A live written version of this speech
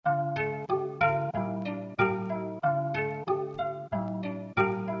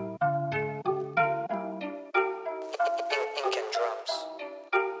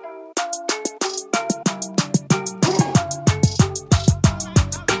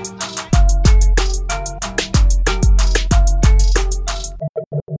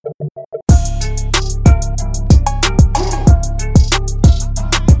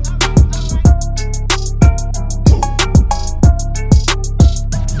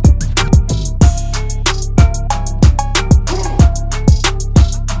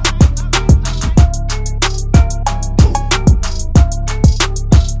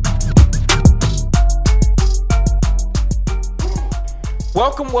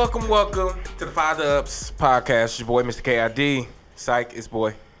Welcome to the Five Ups podcast. It's your boy, Mr. KID. Psych, it's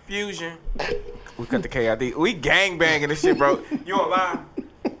boy Fusion. We cut the KID. We gang banging this shit, bro. You don't lie.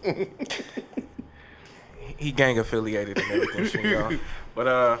 He gang affiliated and everything, shit, y'all.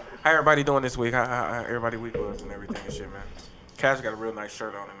 But how everybody doing this week? How everybody week was and everything and shit, man. Cash got a real nice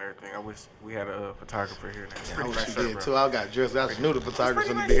shirt on and everything. I wish we had a photographer here. I wish you did too. I got dressed. I just knew the photographer was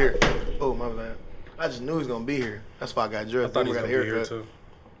gonna be here. Oh my bad. I just knew he was gonna be here. That's why I got dressed. I thought he got a haircut too.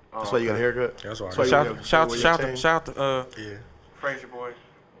 That's why you got a haircut. That's why. Shout to Yeah. Frazier boy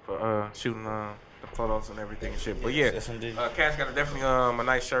for shooting the photos and everything and shit. But yeah, yes, indeed. Cash got definitely a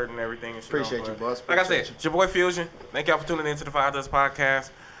nice shirt and everything and shit. Appreciate you, boss. Like I said, it's your boy Fusion. Thank y'all for tuning into the Five Does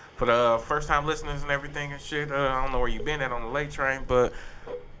podcast. For the first time listeners and everything and shit, I don't know where you been at on the late train, but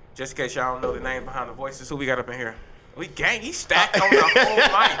just in case y'all don't know the name behind the voices, who we got up in here? We gang. He stacked on the whole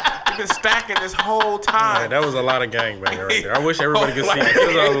mic. He been stacking this whole time. Yeah, that was a lot of gang banging right there. I wish everybody could see it.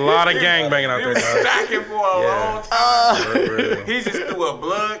 There's a lot of gang banging out He there. was stacking for a long time. Yeah. He just threw a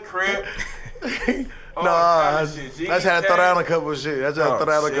blood crip. I just had to throw down a couple of shit. I just had to throw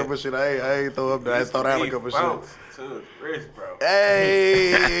down a couple of shit. I ain't throw up there. I had to throw down a couple of shit. To Rich, bro.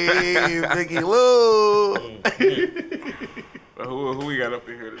 Hey, Vicky Lou. Who we got up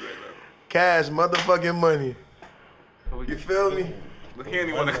in here today, bro? Cash motherfucking money. You feel me? Look, he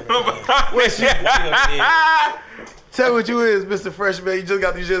ain't want to come behind me. Tell me what you is, Mr. Freshman. You just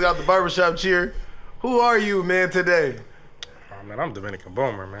got the barbershop cheer. Who are you, man, today? Oh, man, I'm Dominican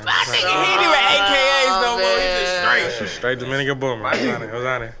Boomer, man. He ain't even AKAs no more. He just straight. Straight Dominican Boomer. I was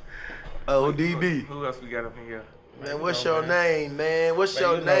on it. ODB. Who else we got up in here? Man, what's your name, man? What's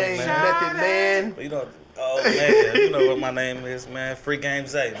your name, Method Man? You know, oh man, you know what my name is, man. Free Game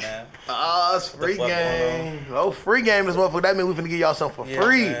Zay, man. Oh, it's free game. Oh, free game this motherfucker. That means we finna give y'all something for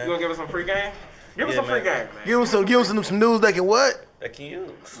free. You gonna give us some free game? Give us some free game, man. Give them some news they can what? That can use.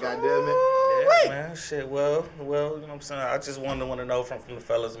 God damn it. Yeah, man. Shit. Well, you know what I'm saying. I just want to know from the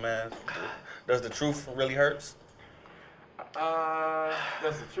fellas, man. Does the truth really hurts? Does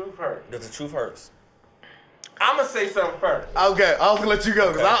the truth hurt? Does the truth hurts? I'm gonna say something first. Okay, I was gonna let you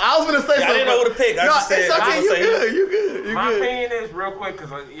go because I was gonna say something. I didn't know what to pick. I just said. It's okay. You good. My opinion is real quick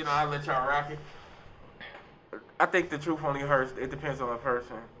because I let y'all rock it. I think the truth only hurts. It depends on the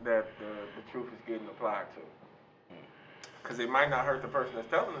person that the truth is getting applied to. Because it might not hurt the person that's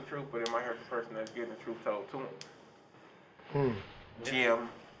telling the truth, but it might hurt the person that's getting the truth told to him. Jim,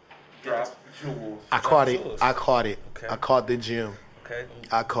 drop jewels. I caught it. Okay. I caught the gym. Okay.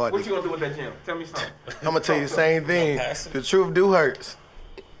 I caught What it. you gonna do with that Jim? Tell me something. I'm gonna tell you the same thing. Passive. The truth do hurts.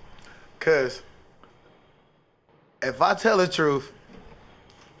 Cause if I tell the truth,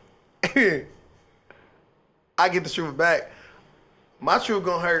 I get the truth back. My truth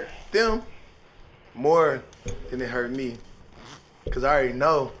gonna hurt them more than it hurt me. Cause I already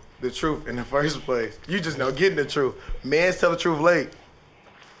know the truth in the first place. You just know getting the truth. Mans tell the truth late.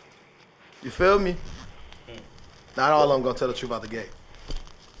 You feel me? Not all of them gonna tell the truth out the gate.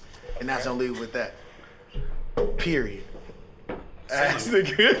 And that's gonna leave with that. Period. That's the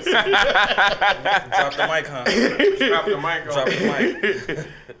good. Drop the mic, huh? Drop the mic on. Drop the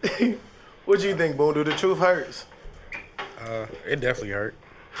mic. What do you think, Boone? Do the truth hurts? It definitely hurt.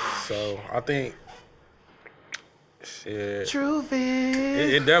 So I think, shit. Truth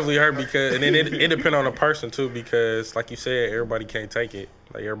is. It definitely hurt because, and then it depends on the person too, because like you said, everybody can't take it.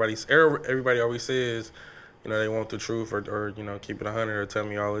 Like everybody always says, they want the truth or keep it 100 or tell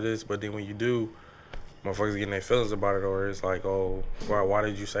me all of this, but then when you do, motherfuckers getting their feelings about it, or it's like, oh, why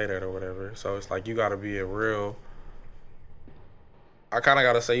did you say that or whatever. So it's like you gotta be a real. I kind of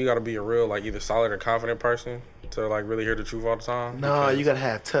gotta say you gotta be a real either solid or confident person to really hear the truth all the time. No, you gotta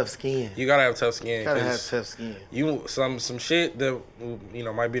have tough skin. You gotta have tough skin. Gotta have tough skin. You some shit that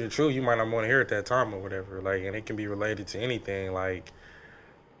might be the truth. You might not want to hear at that time or whatever. And it can be related to anything.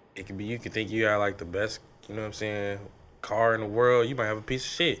 It can be you can think you got the best, car in the world. You might have a piece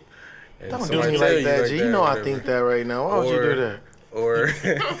of shit. And Don't do me like that, G. You know I think that right now. Why would you do that? Or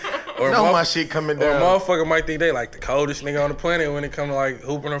my shit coming down. Or a motherfucker might think they the coldest nigga on the planet when it come to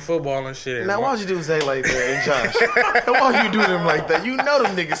hooping or football and shit. Now why'd you do Zay like that, and Josh? And why'd you do them like that? You know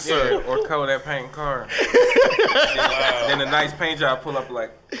them niggas suck. Or cold that paint car. Then the nice paint job pull up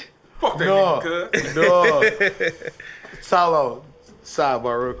fuck that nigga, cuz. No. Solo,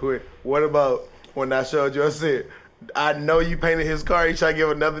 sidebar real quick. What about when I showed you, I said, I know you painted his car. He tried to give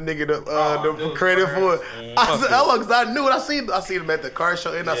another nigga the credit for it. I said, cause I knew it. I seen him at the car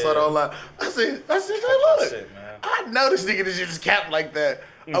show, and I saw it online. I said, hey, look, Shit, I know this nigga that you just capped like that.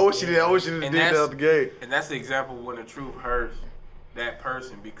 I wish you did. I wish you did that out the gate. And that's the example when the truth hurts that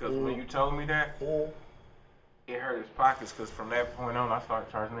person, because when you told me that, it hurt his pockets because from that point on, I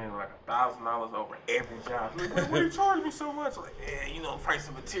started charging him like $1,000 over every job. Like, why you charging me so much? Like, yeah, you know, the price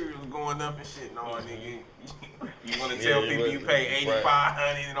of materials going up and shit. No, nigga, you want to tell people you pay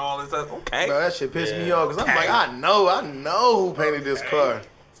 $8,500 and all this stuff? Okay. Bro, that shit pissed me off because I'm like, I know who painted this car.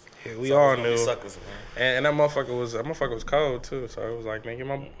 Yeah, we all knew. Suckers, man. And that motherfucker was cold too. So it was like, man, give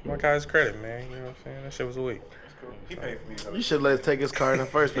my guy's credit, man. You know what I'm saying? That shit was weak. He paid for me. So. You should let us take his car in the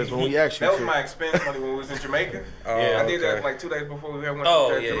first place when we actually. That was my expense money when we was in Jamaica. I did that like 2 days before we went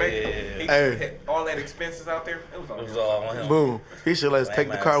to Jamaica. He had all that expenses out there. It was all on him. Boom. He should let us take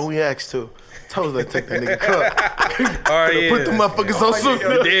the car when we asked to. Told us to take that nigga car. All right, Put the motherfuckers on suit.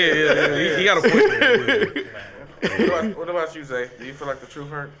 Yeah. He got a point. What about you, Zay? Do you feel like the truth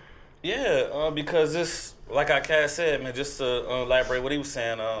hurt? Yeah, because this, like I said, man, just to elaborate what he was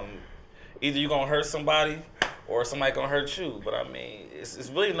saying, either you gonna hurt somebody or somebody gonna hurt you. But I mean, it's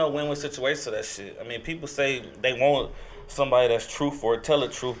really no win-win situation to that shit. I mean, people say they want somebody that's truth or tell the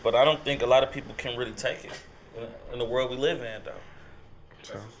truth, but I don't think a lot of people can really take it in the world we live in, though.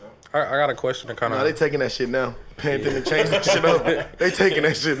 So, I got a question to kind of. No, they taking that shit now. Paying them to change that shit up. They taking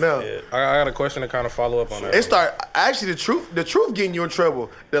that shit now. Yeah. I got a question to kind of follow up on that. It start actually the truth getting you in trouble.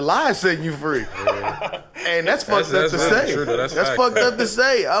 The lies setting you free. Yeah. And that's fucked up to say. True, that's fucked up to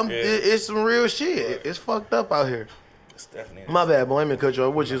say. It's some real shit. It's fucked up out here. It's definitely. My bad, boy. I mean, cut you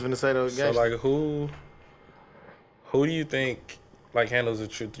off. What you was finna say though? So like, who do you think like handles the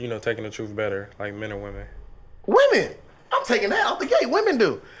truth? You know, taking the truth better, like men or women? Women. I'm taking that out the gate. Women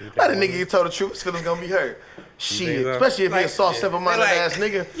do. Let a nigga get told the truth, his feelings gonna be hurt. Shit. so? Especially if he a soft, simple-minded ass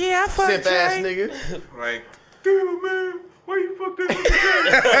nigga. Yeah, I fucked Simp ass nigga. Like, dude, man, why you fucked that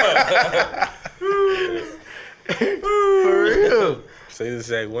nigga? For real. So you just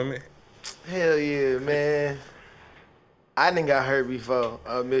say women? Hell yeah, man. I done got hurt before.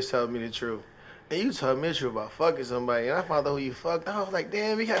 A bitch told me the truth. And you told me the truth about fucking somebody, and I found out who you fucked. I was like,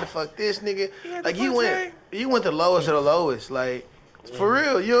 damn, we had to fuck this nigga. Like you went the lowest of the lowest. Like, for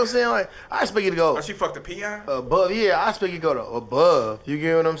real, you know what I'm saying? Like, I expect you to go. Oh, she fucked a PI? Above, yeah, I expect you to go to above. You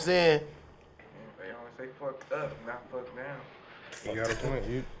get what I'm saying? They always say fucked up, not fucked down. You got a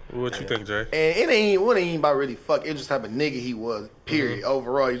point. What you think, Jay? And it ain't about really fuck. It just type of nigga he was. Period.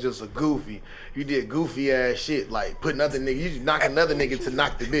 Overall, he's just a goofy. You did goofy ass shit like put another nigga. You just knock another nigga to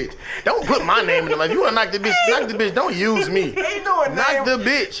knock the bitch. Don't put my name in the life. You wanna knock the bitch? Knock the bitch. Don't use me. Ain't no Knock the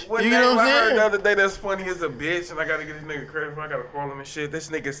bitch. What You know what I I'm heard saying? the other day that's funny as a bitch, and I gotta get this nigga credit for. I gotta call him and shit. This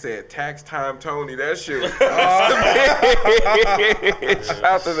nigga said tax time Tony. That shit was shout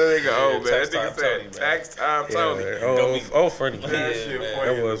out to the nigga. Oh man, that nigga said tax time Tony. Oh, funny. That shit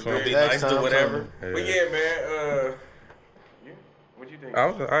funny. That was funny. Be nice to whatever. Yeah. But yeah, man. What you think?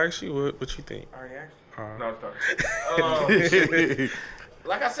 I actually would. What you think? I already asked. No, I'm sorry.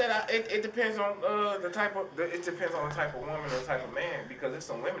 Like I said, it depends on the type of. It depends on the type of woman or the type of man, because there's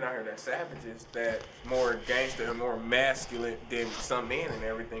some women out here that's savages, that more gangster and more masculine than some men and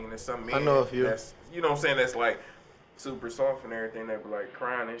everything. And there's some men. I know a few. That's, you know what I'm saying? That's like super soft and everything. That be like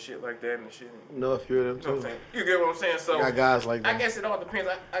crying and shit like that and shit. Know a few of them You know what I'm too. saying? You get what I'm saying? So Got guys like that. I guess it all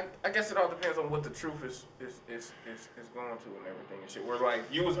depends. I guess it all depends on what the truth is going to and everything and shit. Where like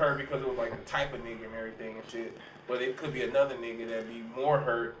you was hurt because it was like the type of nigga and everything and shit, but it could be another nigga that be more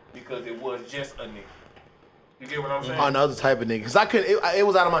hurt because it was just a nigga. You get what I'm saying? Another type of nigga. Cause I couldn't. It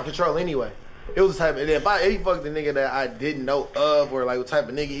was out of my control anyway. It was the type of. If he fucked a nigga that I didn't know of or like what type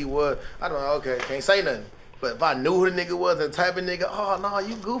of nigga he was, I don't know. Okay, can't say nothing. But if I knew who the nigga was and the type of nigga, oh no,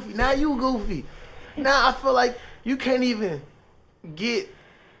 you goofy. Now you goofy. Now I feel like you can't even get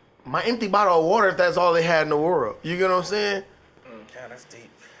my empty bottle of water if that's all they had in the world. You get what I'm saying? God, that's deep.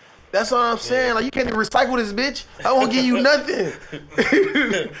 That's what I'm saying. Like you can't even recycle this bitch. I won't give you nothing.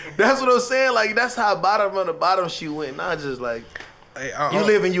 That's what I'm saying. Like that's how bottom of the bottom she went. Not just like Hey, you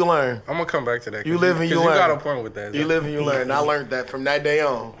live and you learn. I'm gonna come back to that. You live and you learn. You got a point with that. You live and you learn. And I learned that from that day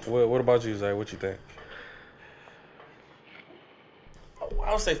on. What about you, Zay? What you think?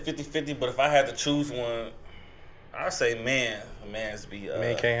 I would say 50-50, but if I had to choose one, I'd say man. Men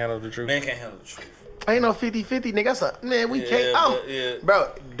can't handle the truth. Men can't handle the truth. Ain't no 50-50, nigga. That's man, we can't.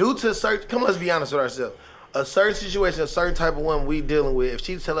 Bro, due to certain, come on, let's be honest with ourselves. A certain situation, a certain type of woman we dealing with, if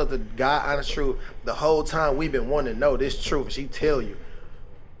she tell us the God honest truth, the whole time we've been wanting to know this truth, and she tell you,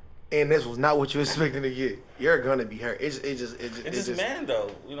 and this was not what you expecting to get, you're gonna be hurt. It's just man though.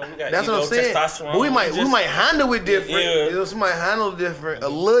 You know, we got that's what I'm saying. testosterone. But we might handle it different. Yeah. You know, somebody handle it different, a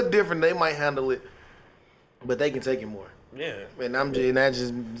little different. They might handle it, but they can take it more. Yeah. And I'm just not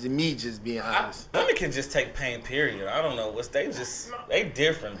just me just being honest. Women can just take pain, period. I don't know. They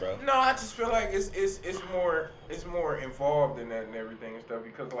different, bro. No, I just feel like it's more involved in that and everything and stuff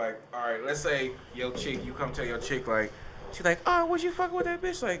because like, all right, let's say your chick, you come tell your chick like, she's like, oh, was you fucking with that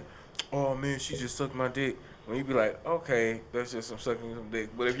bitch? Like, oh man, she just sucked my dick. When you be like, okay, that's just some sucking some dick.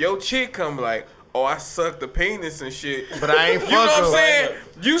 But if your chick come like, oh, I sucked the penis and shit. But I ain't You know what I'm fucking. saying?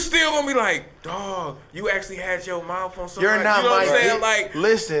 You still gonna be like, dog, you actually had your mouth on somebody. You're not you know what my I'm saying? dick. Like,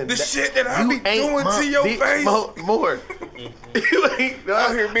 Listen, the shit that I you be ain't doing my to your bitch face. more. You ain't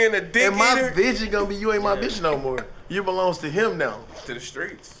Out here being a dick and my eater. bitch is gonna be you ain't my bitch no more. You belongs to him now. To the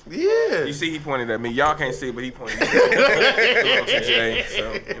streets. Yeah. You see, he pointed at me. Y'all can't see, but he pointed at me. Belong to Jay,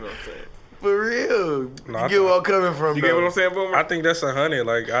 so, you know what I'm saying? For real. No, You get where I'm coming from, You though. get what I'm saying, Boomer? I think that's 100.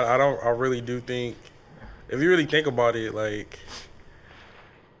 Like I really do think, if you really think about it, like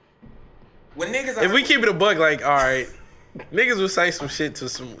When niggas if we keep it a buck, like all right, niggas will say some shit to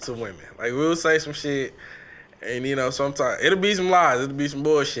some women. Like we'll say some shit, and you know sometimes it'll be some lies, it'll be some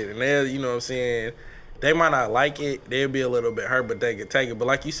bullshit, and they'll, you know what I'm saying, they might not like it, they'll be a little bit hurt, but they can take it. But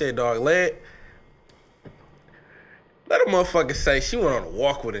like you said, dog, let a motherfucker say she went on a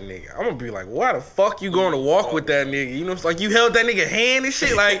walk with a nigga. I'm gonna be like, why the fuck you going to walk with that nigga? You know, it's like you held that nigga hand and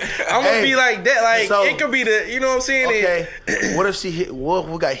shit. Like I'm gonna be like that. Like so- it could be the, you know what I'm saying? Okay. What if she hit? What if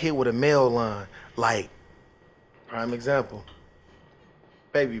we got hit with a mail line? Like, prime example,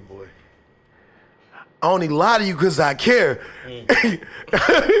 baby boy. I only lie to you because I care.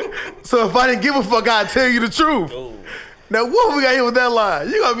 So if I didn't give a fuck, I'd tell you the truth. Ooh. Now what if we got hit with that line?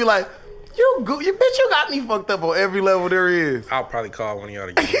 You gonna be like, you bitch, you got me fucked up on every level there is. I'll probably call one of y'all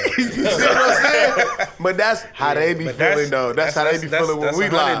to get You see what I'm saying? But that's how they be But feeling though. That's how they be feeling when we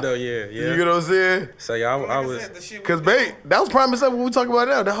 100 lie. though, yeah. You get what I'm saying? So y'all, I was. Cause babe, that was prime example what we talking about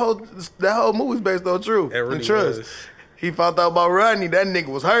now. That whole movie's based on truth It really and trust. was. He found out about Rodney. That nigga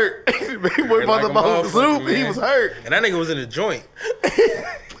was hurt. Baby boy Hurt found like out a about motherfucker, Snoop. He man. was hurt. And that nigga was in a joint.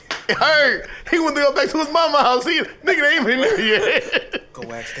 Hurt. He went to go back to his mama house. Nigga ain't even there yet. Go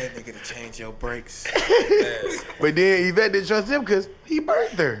ask that nigga to change your brakes. But then Yvette didn't trust him because he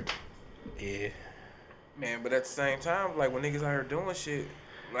birthed her. Yeah. Man, but at the same time, like when niggas out here doing shit,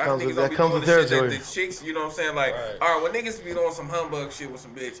 a lot of Comes niggas with- don't that be comes doing with the shit that territory. the chicks, you know what I'm saying? Like, Right. all right, when niggas be doing some humbug shit with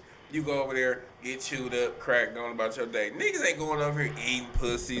some bitch, you go over there, get chewed up, cracked, going about your day. Niggas ain't going over here eating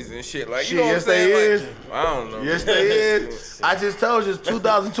pussies and shit. Like, you Shit, know what I'm yes, they saying? is. Like, I don't know. Yes, they is. I just told you it's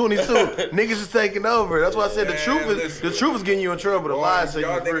 2022. Niggas is taking over. That's why I said the Man, truth is listen. the truth is getting you in trouble. The lies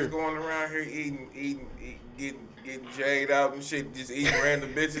Y'all set you free. niggas going around here eating, getting jade out and shit, just eating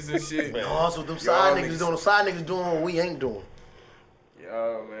random bitches and shit. No, also them Y'all side niggas doing. Side niggas doing what we ain't doing.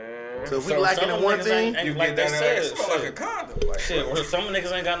 Yo, man. So if we So lacking some in one niggas thing, ain't You like get they down there, said, it smell like a shit. condom. Like, Shit, well, some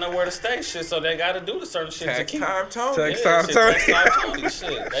niggas ain't got nowhere to stay, shit, so they gotta do the certain shit to tax keep. time Tony. Tax Yeah, time shit, Tony. tax time Tony,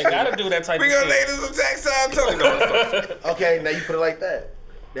 shit. They gotta do that type We of gonna lay shit. this some tax time Tony. No, okay, now you put it like that.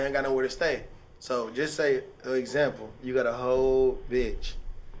 They ain't got nowhere to stay. So just say, an example, you got a whole bitch,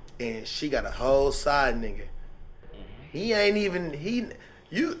 and she got a whole side nigga. He ain't even he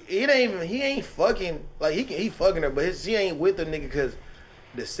ain't fucking like he fucking her, but she ain't with the nigga because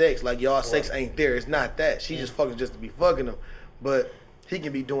the sex, like y'all sex ain't there. It's not that. She just fucking just to be fucking him, but he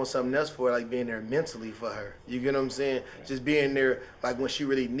can be doing something else for her, like being there mentally for her. You get what I'm saying? Just being there, like when she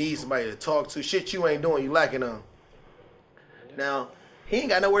really needs somebody to talk to. Shit you ain't doing, you lacking on. Now he ain't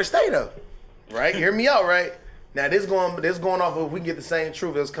got nowhere to stay though, right? Hear me out, right? Now this going off of if we can get the same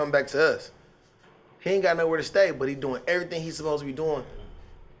truth, it's come back to us. He ain't got nowhere to stay, but he doing everything he's supposed to be doing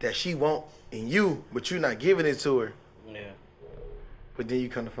that she want in you, but you not giving it to her. Yeah. But then you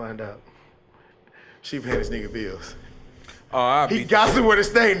come to find out, she paying this nigga bills. Oh, I'll He be got somewhere to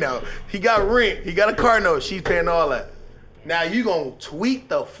stay now. He got rent. He got a car note. She's paying all that. Now you gonna tweak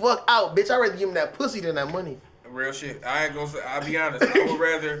the fuck out, bitch. I'd rather give him that pussy than that money. real shit. I ain't gonna say. I'll be honest.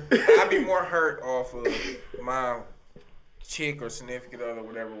 I'd be more hurt off of my chick or significant other,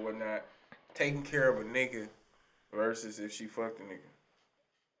 whatever, whatnot, taking care of a nigga versus if she fucked a nigga.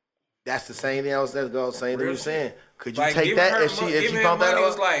 That's the same thing I was saying. Same thing you saying. Could you Like, take giving that her if she giving found her that money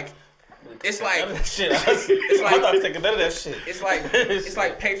out? is like, it's like, None of that shit. it's I'm not like, thinking none of that shit. it's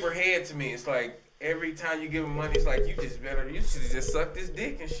like paper head to me. It's like every time you give him money, it's like you should just suck this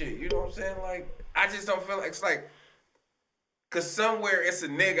dick and shit. You know what I'm saying? Like, I just don't feel like it's like. Cause somewhere it's a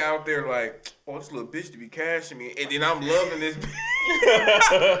nigga out there like, oh, this little bitch to be cashing me, and then I'm loving this.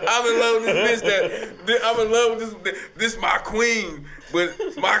 I'm in love with this bitch. I'm in love with this my queen, but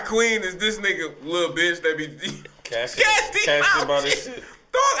my queen is this nigga little bitch that be Casting about this shit.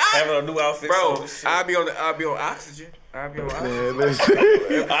 Dog, Having a new outfit. Bro, shit. I'll be on oxygen. Man, listen.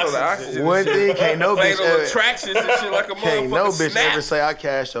 Oxygen. One thing can't no Playing bitch on ever, attractions and shit like a can't no motherfucker. bitch ever say I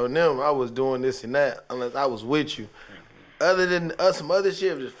cashed on them. I was doing this and that unless I was with you. Other than some other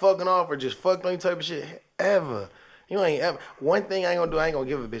shit, just fucking off or just fucking on you type of shit, ever. You ain't ever. One thing I ain't gonna do, I ain't gonna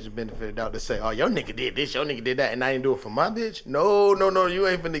give a bitch a benefit of the doubt to say, oh, your nigga did this, your nigga did that, and I ain't do it for my bitch. No, you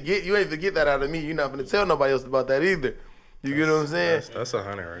ain't finna get that out of me. You not finna tell nobody else about that either. You get what I'm saying? That's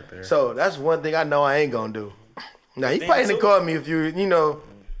 100 right there. So that's one thing I know I ain't gonna do. Now he probably didn't call me if you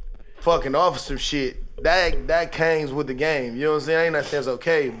fucking off some shit. That comes with the game. You know what I'm saying? I ain't not saying it's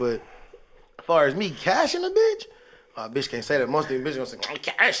okay, but as far as me cashing a bitch, bitch can't say that. Most of these bitches gonna say, I'm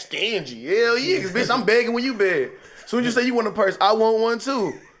cash stingy. Hell yeah, cause bitch, I'm begging when you beg. Soon as you say you want a purse, I want one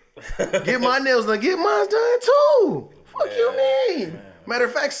too. Get my nails done, get mine done too. Fuck you mean? Matter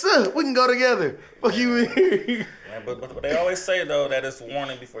of fact, sir, we can go together. Fuck you mean? Man, but they always say though that it's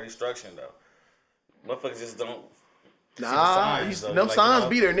warning before destruction though. Motherfuckers just don't. Nah, them signs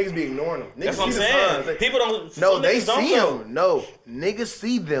be there. Niggas be ignoring them. Niggas That's what I'm see the saying. signs. People don't. No, some they niggas don't see know. them. No, niggas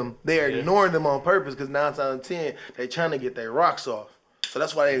see them. They are ignoring them on purpose because 9 times out of 10, they trying to get their rocks off. So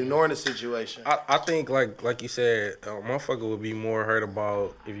that's why they ignoring the situation. I think like you said, a motherfucker would be more hurt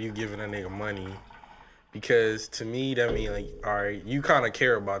about if you giving a nigga money, because to me that mean like, all right, you kind of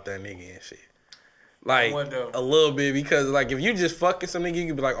care about that nigga and shit. Like a little bit, because like if you just fucking some nigga, you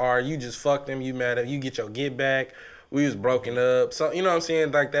could be like, all right, you just fucked him, you mad at him, you get your get back. We was broken up, so you know what I'm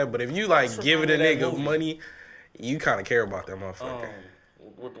saying, like that. But if you like giving a nigga money, you kind of care about that motherfucker.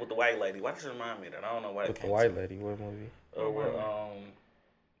 With the white lady, why does it remind me of that? I don't know why. With the white lady, what movie?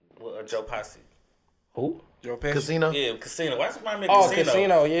 With Joe Pesci. Who? Joe Pesci. Casino? Yeah, Casino. Why does it remind me of Casino?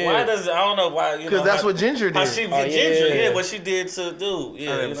 Casino, yeah. Why does I don't know why? Because that's what Ginger How did. she Oh, Ginger, yeah. what she did to dude.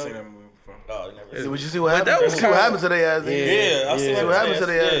 Yeah, I you never know? seen that movie before. Oh, you never seen Would it. you see what But happened? that was You see what kinda- happened to their ass? Yeah, I see See what happened to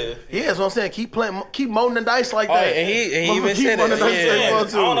their ass? Yeah, that's what I'm saying. Keep playing, keep molding the dice like Oh, that. and he even Keep said molding that. the dice Yeah. like I that,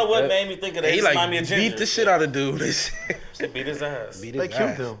 too. don't know what made me think of that. He It like remind me of Ginger. beat the shit out of dude. They beat his ass. Beat They his killed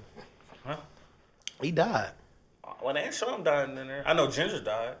ass. him. Huh? He died. Well, they ain't show him dying in there. I know Ginger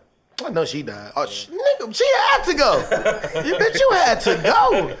died. I know she died. Oh, nigga, she had to go. You bitch, you had to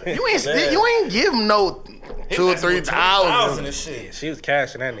go. You ain't give him no 2,000 or 3,000. and shit. She was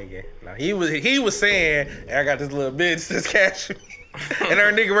cashing that nigga. Now he was saying, hey, I got this little bitch that's cashing me. And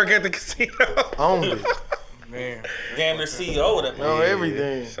her nigga work at the casino. Only. Man. Damn near CEO of that. No,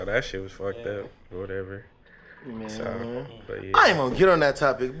 everything. So that shit was fucked up. Or whatever. Man. So, but yeah. I ain't gonna get on that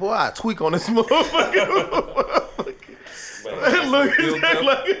topic. Boy, I tweak on this motherfucker. Look at that.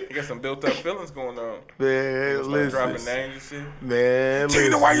 Look. You got some built up feelings going on. Man, Start dropping listen. names and shit. Man, Tina,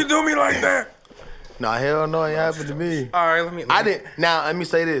 listen. why you do me like that? Nah, hell no, it happened to me. All right, let me. I didn't. Now, let me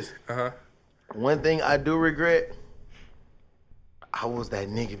say this. Uh-huh. One thing I do regret, I was that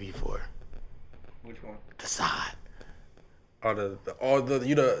nigga before. Which one? The side. I got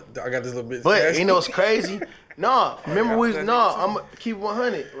this little bitch. But you know what's crazy? No, remember yeah, I'm gonna keep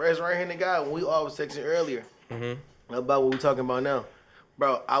 100. Raise right handed guy when we all was texting earlier about what we talking about now.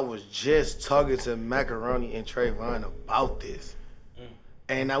 Bro, I was just talking to Macaroni and Trayvon about this.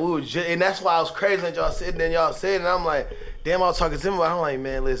 And now we were just, and that's why I was crazy that y'all sitting there and y'all said it. And I'm like, damn, I was talking to him about it. I'm like,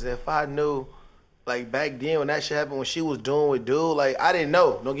 man, listen, if I knew, like back then when that shit happened, when she was doing with dude, like I didn't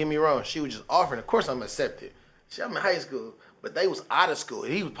know. Don't get me wrong. She was just offering. Of course I'm accepted. Shit, I'm in high school. But they was out of school.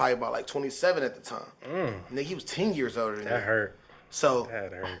 He was probably about like 27 at the time. Nigga, he was 10 years older than me. That hurt. So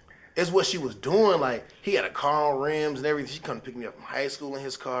That hurt. it's what she was doing. Like, he had a car on rims and everything. She come to pick me up from high school in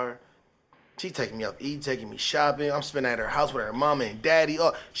his car. She taking me out to eat, taking me shopping. I'm spending at her house with her mama and daddy.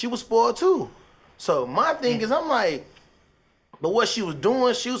 Oh, she was spoiled too. So my thing is, I'm like, but what she was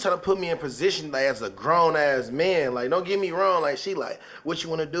doing, she was trying to put me in position like as a grown ass man. Like, don't get me wrong. Like, she like, what you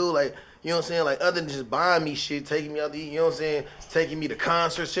want to do? Like, you know what I'm saying? Like, other than just buying me shit, taking me out to eat, you know what I'm saying? Taking me to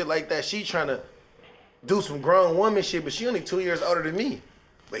concerts, shit like that. She trying to do some grown woman shit, but she only 2 years older than me.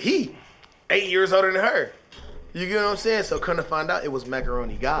 But he 8 years older than her. You get what I'm saying? So come to find out, it was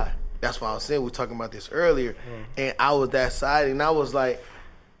Macaroni Guy. That's why I was saying, we were talking about this earlier. And I was that side, and I was like,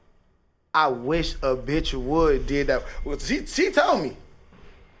 I wish a bitch would did that. Well, she told me.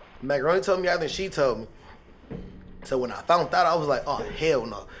 Macaroni told me, I think she told me. So when I found out, I was like, oh, hell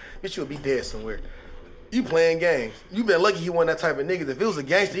no. Bitch, you would be dead somewhere. You playing games. You been lucky he wasn't that type of nigga. If it was a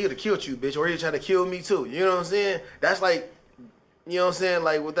gangster, he would have killed you, bitch. Or he'd try to kill me too. You know what I'm saying? That's like, you know what I'm saying?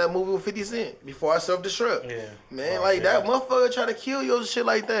 Like with that movie with 50 Cent, Before I Self-Destruct. Yeah. Man, like that motherfucker try to kill you or shit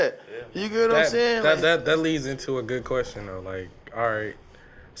like that. Yeah. You get what I'm saying? That leads into a good question though. Like, all right,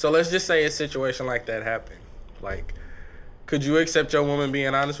 so let's just say a situation like that happened. Like, could you accept your woman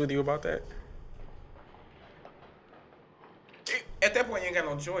being honest with you about that? At that point, you ain't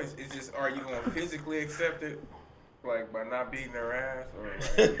got no choice. It's just, are you gonna physically accept it, like by not beating their ass, or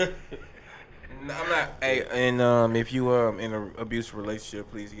like? No, I'm not. Hey, and if you in an abusive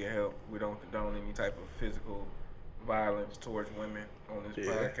relationship, please get help. We don't condone any type of physical violence towards women on this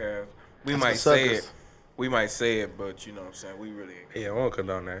podcast. We might say it. We might say it, but you know what I'm saying? We really ain't. Yeah, I won't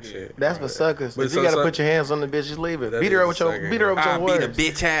condone that shit. That's for suckers. But If you gotta put your hands on the bitch, just leave it. Beat her up with your words. I'll beat a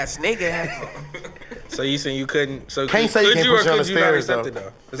bitch ass nigga. So you saying you couldn't? So Can't say you can't put you on the stairs, accept it,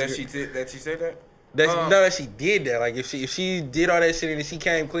 though? That she said that? No, that she did that. Like if she did all that shit and then she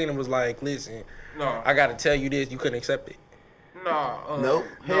came clean and was like, listen, No. I gotta tell you this, you couldn't accept it. No. Nope.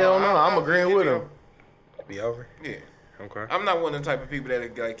 Hell no. I'm agreeing with him. Be over. Yeah. Okay. I'm not one of the type of people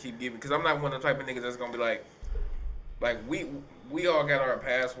that like keep giving, because I'm not one of the type of niggas that's gonna be like we all got our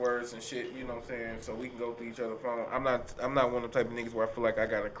passwords and shit, you know what I'm saying? So we can go through each other's phone. I'm not one of the type of niggas where I feel like I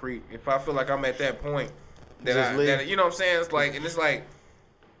gotta creep. If I feel like I'm at that point, that you know what I'm saying? It's like, and it's like,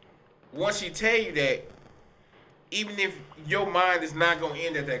 once she tell you that, even if your mind is not gonna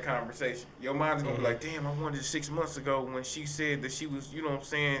end at that conversation, your mind is gonna be like, damn, I wanted it 6 months ago when she said that she was, you know what I'm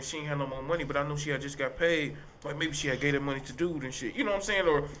saying, she ain't had no more money, but I know she had just got paid. Like maybe she had gave that money to dude and shit. You know what I'm saying?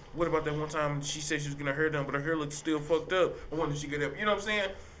 Or what about that one time she said she was getting her hair done, but her hair looks still fucked up. I wonder if she get up. You know what I'm saying?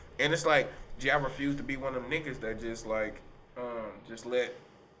 And it's like, gee, I refuse to be one of them niggas that just like, just let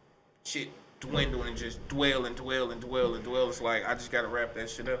shit dwindle and just dwell and dwell and dwell and dwell. It's like, I just gotta wrap that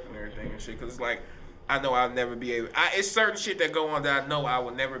shit up and everything and shit. Cause it's like, I know I'll never be able. It's certain shit that go on that I know I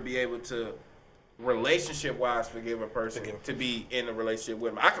will never be able to, relationship wise, forgive a person to be in a relationship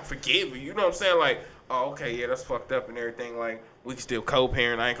with them. I can forgive you. You know what I'm saying? Like, oh, okay, yeah, that's fucked up and everything. Like, we can still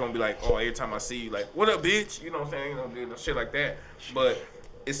co-parent. I ain't gonna be like, oh, every time I see you, like, what up, bitch? You know what I'm saying? I ain't gonna do no shit like that. But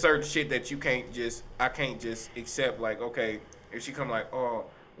it's certain shit that I can't just accept. Like, okay, if she come like, oh,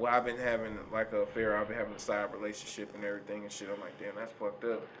 well, I've been having like a affair, I've been having a side relationship and everything and shit. I'm like, damn, that's fucked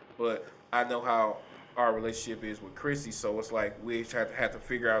up. But I know how our relationship is with Chrissy, so it's like we have to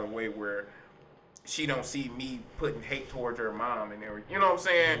figure out a way where she don't see me putting hate towards her mom and everything. You know what I'm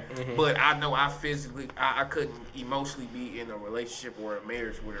saying? Mm-hmm. But I know I couldn't emotionally be in a relationship or a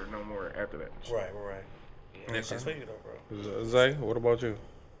marriage with her no more after that. Right. Yeah, that's just figured bro. Zay, what about you?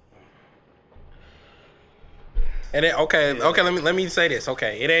 And then, okay, let me say this.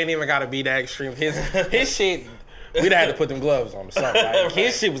 Okay, it ain't even gotta be that extreme. His shit, we'd have to put them gloves on or something. Like,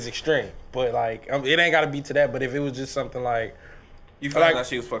 his shit was extreme, but like it ain't gotta be to that. But if it was just something like, you found out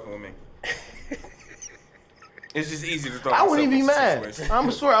she was fucking with me. It's just easy to throw. I wouldn't even be mad. I'm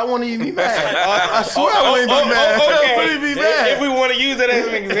sure I wouldn't even be mad. I swear I wouldn't be mad. Okay. I wouldn't be mad. If we want to use it as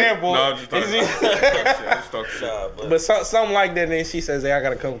an example. No, I'm just talking shit. But something like that, then she says, hey, I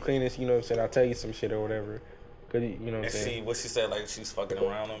got to come clean this, you know what I'm saying? I'll tell you some shit or whatever. Cause you know what I'm saying? What she said, like she's fucking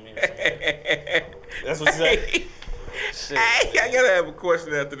around on me or something. That's what she said? Shit. Hey, I got to have a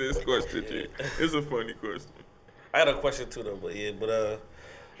question after this question, G. It's a funny question. I got a question too, though, but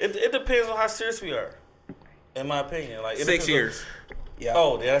it depends on how serious we are. In my opinion, like 6 years. Yeah.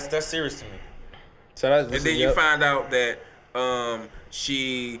 Oh, that's serious to me. So that's and then you find out that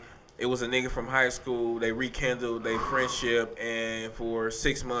it was a nigga from high school. They rekindled their friendship, and for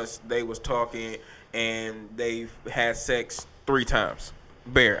 6 months they was talking, and they had sex 3 times.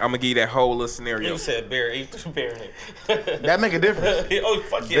 Bear, I'm gonna give you that whole little scenario. You said bear, bear. That make a difference. Oh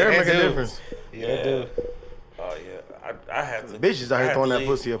fuck yeah, that make a difference. Yeah, dude. Oh yeah. I had to. Bitches out here throwing that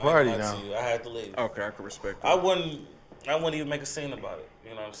pussy a party now. I had to leave. Okay, I can respect that. I wouldn't even make a scene about it.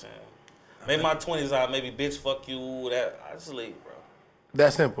 You know what I'm saying? Maybe my 20s out, maybe bitch, fuck you, that. I just leave, bro.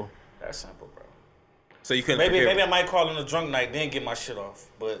 That simple. That's simple, bro. So you couldn't. Maybe I might call on a drunk night, then get my shit off.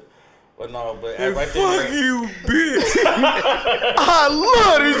 But no, but hey, right fuck there. you, bitch. I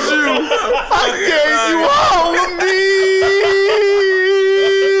loved you. I gave you all of me.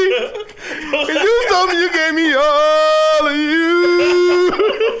 You told me you gave me all of you.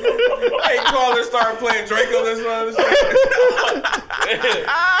 Hey, call her, start playing Draco this one.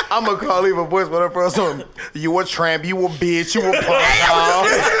 I'm gonna call leave a voice with her for something. You a tramp, you a bitch, you a punk.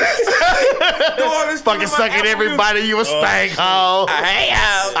 Fucking sucking everybody, you a stank hoe.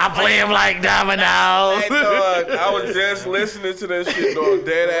 I play him like dominoes. Hey, dog, I was just listening to that shit, dog.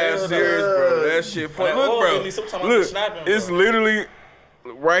 Dead ass serious, bro. That shit funny. Look, bro. Look, it's literally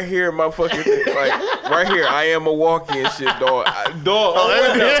right here in my fucking thing. Like, right here. I am Milwaukee and shit, dog. Dog,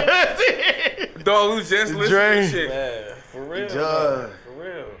 we was just listening to this shit. Man, for real. For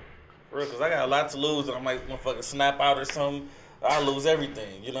real. Because I got a lot to lose, and I might motherfucking snap out or something. I'll lose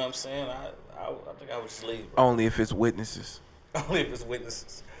everything. You know what I'm saying? I think I would just leave, bro. Only if it's witnesses. Only if it's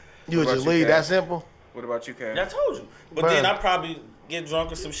witnesses. You would just leave that simple? What about you, Cam? I told you. But then I probably get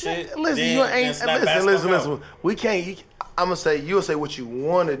drunk or some shit. Listen, listen. We can't. I'm gonna say you'll say what you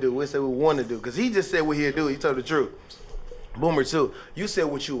want to do. We'll say what we want to do because he just said what he'll do. He told the truth. Boomer too. You said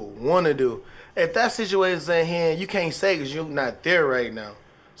what you want to do. If that situation's in hand, you can't say because you're not there right now.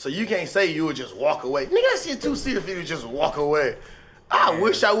 So you can't say you would just walk away. Nigga, that shit too serious for you to just walk away. I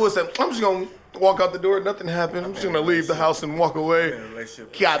wish I would say, I'm just gonna walk out the door, nothing happened. I'm just gonna leave the house and walk away.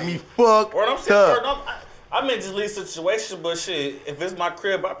 Got me fucked Or I'm up. saying, I mean, just leave situation, but shit, if it's my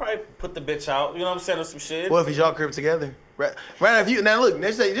crib, I probably put the bitch out. You know what I'm saying, or some shit. What if it's y'all crib together? Right if you now look,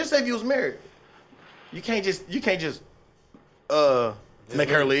 just say if you was married. You can't just make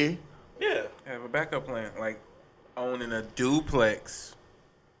her leave. Yeah. Have a backup plan, like owning a duplex.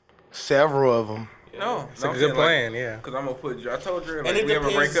 Several of them. No, It's a good plan, yeah. Because I'm gonna put. I told her And like it we have a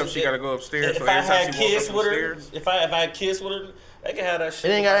depends breakup, she gotta go upstairs. If So I every time had she walk kids up with the her, stairs, if I had kids with her, they can have that shit.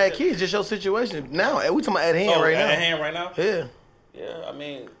 It ain't gotta like have kids, just your situation. Now, we talking about at hand Oh, right at now. hand right now? Yeah. Yeah, I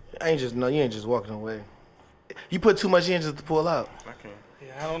mean, You ain't just walking away. You put too much in just to pull out. I can't.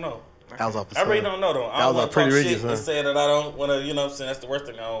 yeah, I don't know. That was off the I really side. don't know though. I That don't was want a to talk pretty shit Regis, and huh? say that I don't want to. You know what I'm saying? That's the worst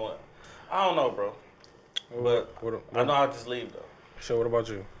thing I don't want. I don't know, bro. But I know I'll just leave though. So what about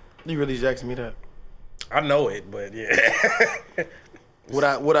you? You really just asking me that? I know it, but yeah. What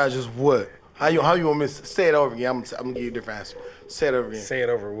I just what? How you want me to say it over again? I'm gonna give you a different answer. Say it over again. Say it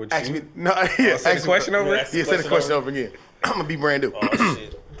over. Would Ask you? me. No, yeah. Say the ask question me, over? Yeah, Yeah, say the question over again. I'm gonna be brand new. Oh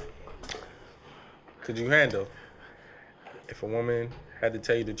shit. Could you handle if a woman had to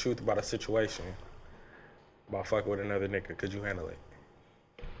tell you the truth about a situation about fucking with another nigga? Could you handle it?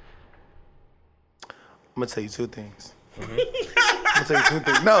 I'm gonna tell you two things. I'm gonna tell you two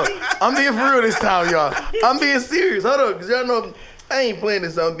things. No, I'm being for real this time, y'all. I'm being serious. Hold on, cause y'all know I ain't playing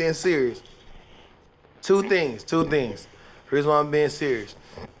this. I'm being serious. Two things. Here's why I'm being serious.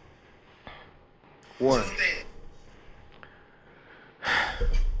 One.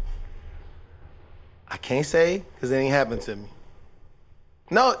 I can't say because it ain't happened to me.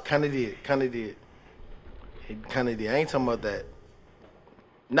 No, it kind of did. It kind of did. I ain't talking about that.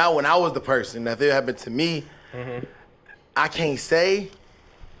 Not when I was the person. Now, if it happened to me, I can't say,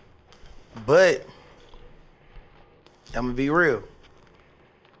 but I'm gonna be real.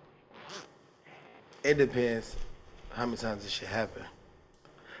 It depends how many times this shit happen.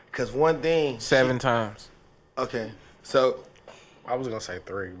 Cause one thing, 7 times. okay, so I was gonna say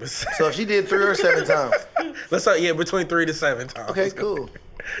 3, but if she did 3 or 7 times, let's say between 3 to 7 times. okay, cool.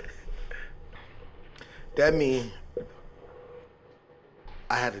 That mean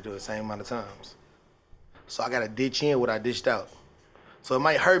I had to do it the same amount of times. So I gotta ditch in what I dished out. So it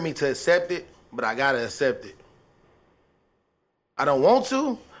might hurt me to accept it, but I gotta accept it. I don't want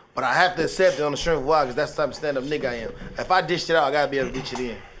to, but I have to accept it on the strength of why, because that's the type of stand-up nigga I am. If I dished it out, I gotta be able to ditch it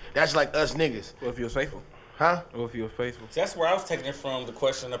in. That's like us niggas. What if you're faithful? Huh? What if you're faithful? See, that's where I was taking it from. The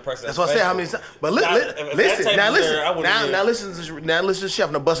question of the person. That's what I said. How many times? But listen. Now listen to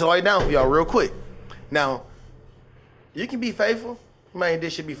Chef. Now bust it all the way down for y'all real quick. Now, you can be faithful. You might ain't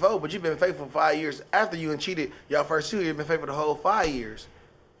did shit before, but you've been faithful for 5 years after you and cheated. Y'all first 2 years, you've been faithful the whole 5 years.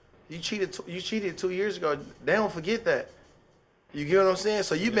 You cheated 2 years ago. They don't forget that. You get what I'm saying?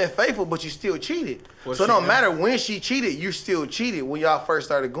 So you've been faithful, but you still cheated. So it don't matter when she cheated, you still cheated when y'all first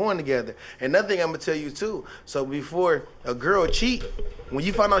started going together. And another thing I'm gonna tell you too. So before a girl cheat, when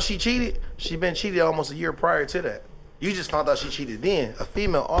you find out she cheated, she been cheated almost a year prior to that. You just found out she cheated then. A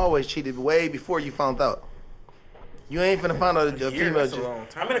female always cheated way before you found out. You ain't finna find out a female. That's a long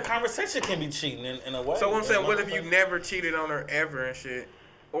time. I mean, a conversation can be cheating in a way. So I'm saying, what if you never cheated on her ever and shit,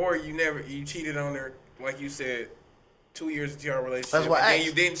 or you cheated on her like you said 2 years into your relationship, That's why and I then asked.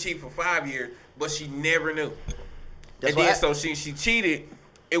 you didn't cheat for 5 years, but she never knew. That's And why then I- so she cheated.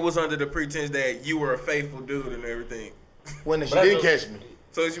 It was under the pretense that you were a faithful dude and everything. When she But didn't that's catch me.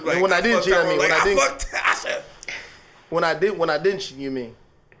 So she was like, When I didn't fucked cheat her, on me, like, when I didn't- fucked Tasha. When I didn't cheat, you mean?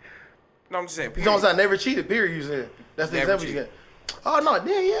 No, I'm just saying. You know what I'm saying? I never cheated, period, you said. That's the Never example you cheated. get. Oh no,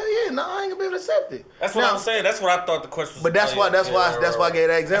 yeah. No, I ain't gonna be able to accept it. That's what Now, I'm saying. That's what I thought the question was. But that's why about. that's why I gave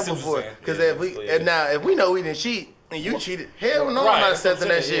that I example see for what it. you're Because saying. Yeah, if we know we didn't cheat and you cheated, hell no, Right, I'm not that's what I'm accepting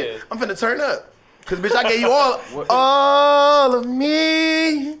that saying, shit. yeah. I'm finna turn up. Cause bitch, I gave you all of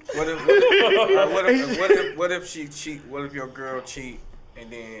me. What if she cheat? What if your girl cheat and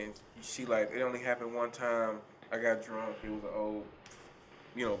then she like it only happened one time? I got drunk. It was an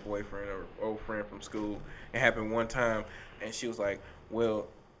old, boyfriend or old friend from school. It happened one time, and she was like, "Well,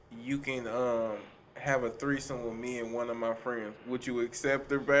 you can have a threesome with me and one of my friends. Would you accept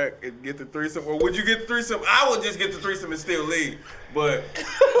her back and get the threesome, or would you get the threesome? I would just get the threesome and still leave, but."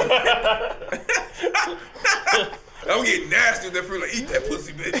 I'm getting nasty with that fruit. Like, eat that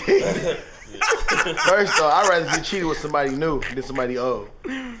pussy, bitch. First off, I'd rather be cheated with somebody new than somebody old.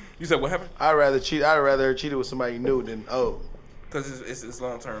 You said what happened? I'd rather her cheated with somebody new than Because it's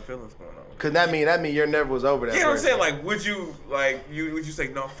long term feelings going on. Cause that mean your never was over that. You know what I'm person. saying? Like, would you say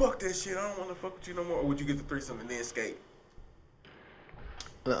no? Fuck that shit. I don't want to fuck with you no more. Or would you get the threesome and then escape?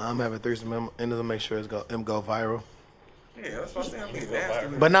 No, I'm having threesome and it'll make sure it go viral. Yeah, that's what I'm saying. I'm getting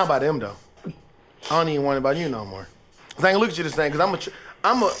nasty. But not by them though. I don't even want it by you no more. Cause I can look at you the same. Cause I'm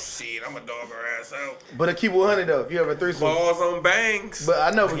a Shit, I'm a dog her ass out. But I keep it 100 though. If you have a threesome, Balls on bangs. but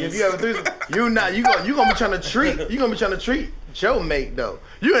I know. But if you have a threesome, you gonna be trying to treat. You gonna be trying to treat your mate though.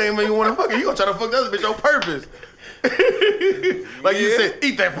 You ain't even want to fuck her. You gonna try to fuck the other bitch on purpose. Like you said,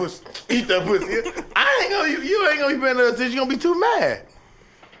 eat that pussy. Eat that pussy. You ain't gonna be paying no attention. You gonna be too mad.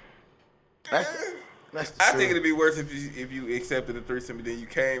 That's the I truth. think it'd be worse if you accepted the threesome and then you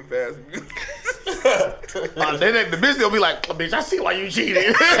came fast. The bitch gonna be like, oh, bitch, I see why you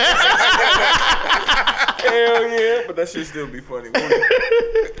cheated. Hell yeah, but that shit still be funny.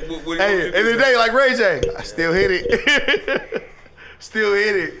 Hey, in the day, like Ray J, I still hit it. Still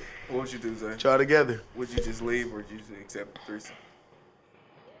hit it. What would you do, Zay? Try together. Would you just leave or would you just accept the threesome?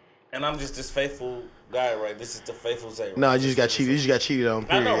 And I'm just this faithful guy, right? This is the faithful Zay. Right? No, you just got cheated. You just got cheated on. I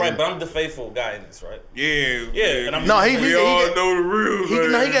Period. know, right? But I'm the faithful guy in this, right? Yeah. And I'm No, he We got- all know the rules. He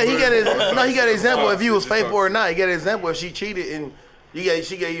got an example if you was faithful or not. He got an example if she cheated and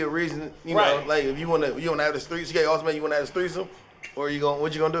she gave you a reason, you know, Right. like if you wanna have this threesome, she gave ultimately you wanna have this threesome, or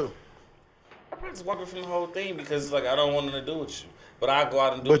what you gonna do? I'm just walking from the whole thing because like I don't want nothing to do with you. But I go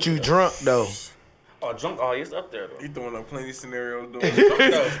out and do But you drunk though. Oh, drunk? Oh, it's up there though. He throwing up plenty of scenarios. Dog, If he it's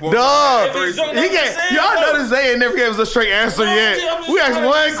drunk, can't. I'm Y'all saying, notice Zay ain't never gave us a straight answer No, yet. I'm just We asked trying to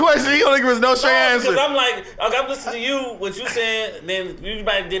one just- question, he only give us no straight answer. Because I'm like, I'm listening to you, what you saying, then you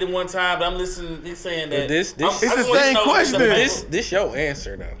might did it one time, but I'm listening, he's saying that. This- I'm- it's I the just wanna same know question. This your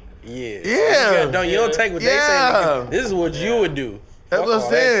answer though. Yeah. Yeah. You don't take what they Yeah. say. This is what you would do. That's Fuck what I'm all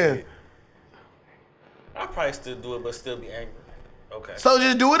that saying. shit. I'll probably still do it, but still be angry. Okay. So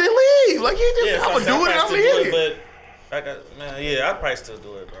just do it and leave. Like you just, I'm gonna do it and I'm gonna hit it. But I'd probably still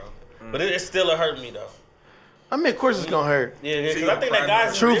do it, bro. But it's still hurt me though. I mean, of course it's gonna hurt. Yeah, because I think that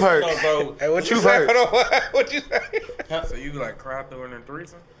guy's Truth different, hurts. though, bro. Hey, what you Truth say? hurts. Hold on, what you say? So you like cry through it in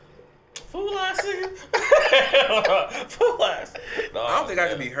threesome? Fool ass nigga. Fool ass. No, I don't think I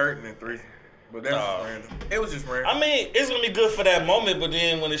could be hurting in threesome. But that was random. It was just random. I mean, it's gonna be good for that moment, but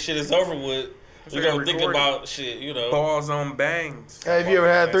then when the shit is over with, you're gonna think recorded. about shit, you know. Balls on bangs. Hey, have you ever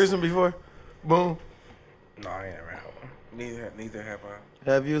had a threesome before? Boom. No, I ain't never had one. Neither have I.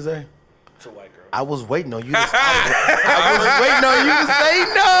 Have you, Zay? It's a white girl. I was waiting on you to I was waiting on you to say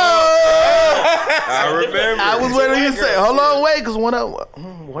no. I remember. I was waiting on you to say, hold on, wait, because one of They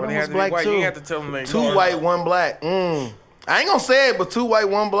them have was to be black white. too. You have to tell them they Two white, one black. I ain't gonna say it, but 2 white,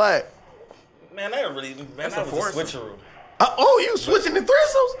 1 black. Man, that really, That's that a was a foursome. switcheroo. You switching in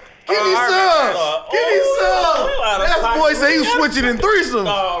threesomes? Give me I some. Give me some. That's the boy say he was switching in threesomes.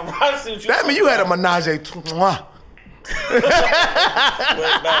 I see what you That mean you had a menage a trois.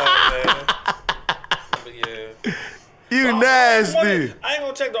 But yeah. You I nasty. ain't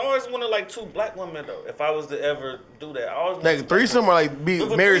gonna check. I always wanted like 2 black women though. If I was to ever do that, I always wanted Like threesome or like be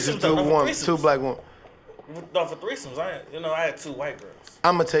For married to threesomes, though, for 2 threesomes. black women. No, for threesomes, I had 2 white girls.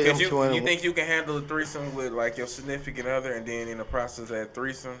 I'm gonna tell you, Cause I'm you 2 think you can handle a threesome with like your significant other, and then in the process of that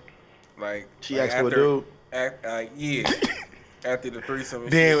threesome, like She like asked for a dude. Yeah. After the threesome,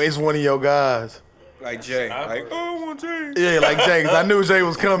 and Damn, shit, it's one of your guys. like Jay, awkward. like oh, I want Jay. Yeah, like Jay, 'cause I knew Jay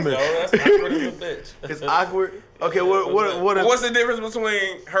was coming. No, that's awkward as a bitch. It's awkward. Okay, what? What's the difference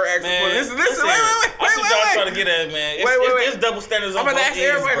between her asking Man, for listen? I see what y'all trying to get at, man. It's, Wait. It's double standards on I'm both gonna ask ends,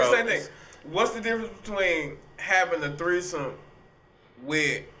 everybody bro. the same thing. What's the difference between having a threesome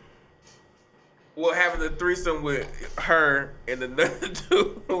with her and another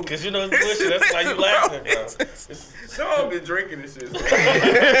dude? Cause you know it's bullshit. That's why you laughing, bro. Sean been drinking and shit. So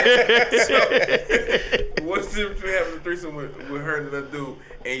what's the difference between having a threesome with her and another dude,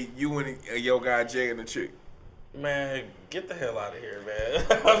 and you and your guy Jay and the chick? Man, get the hell out of here, man.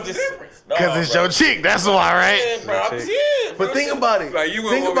 I'm just Because it's your chick. That's why, right? Yeah, bro. I'm chick. But think about it. Like you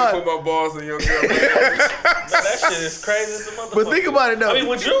Think wouldn't want me about to put my balls in your girl. that shit is crazy as a motherfucker. But think about it though. I mean,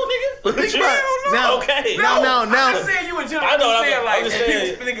 would you, nigga? But think Would you? about it. Now, Okay. Now. I'm not saying you in general. I know, I'm saying like I'm just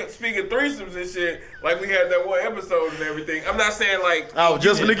saying- speaking threesomes and shit. Like we had that one episode and everything. I'm not saying like. I was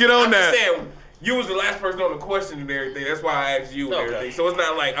just gonna get on I'm that. just saying you was the last person on the question and everything. That's why I asked you and Okay. everything. So it's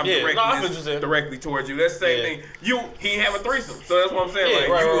not like I'm Yeah, no, I directing feel what this you're saying. directly towards you. That's the same Yeah. thing. He ain't have a threesome. So that's what I'm saying. Yeah, Like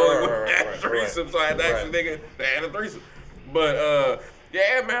right, you right, only right, had a right, threesome, so I had to ask the nigga to have a threesome. But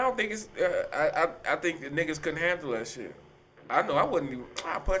yeah, man, I don't think it's. I think the niggas couldn't handle that shit. I know I wouldn't even.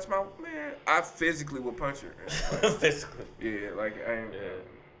 I punch my man. I physically would punch her. Like, Physically. yeah, like I ain't.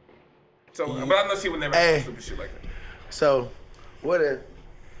 So, but I know she would never have stupid shit like that. So, what if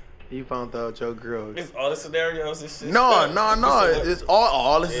you found out your girl? It's all the scenarios and shit. No. It's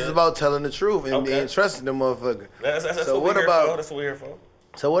all this is about telling the truth and trusting the motherfucker. That's so what what about? That's what we're here for.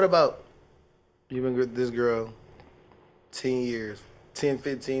 So what about you been with this girl 10 years, 10,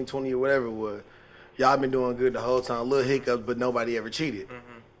 15, 20 years, whatever it was. Y'all been doing good the whole time. Little hiccups, but nobody ever cheated.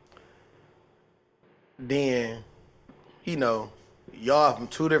 Then, you know, y'all from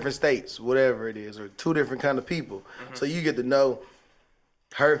 2 different states, whatever it is, or 2 different kind of people. So you get to know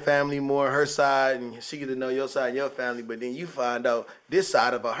her family more, her side, and she get to know your side and your family, but then you find out this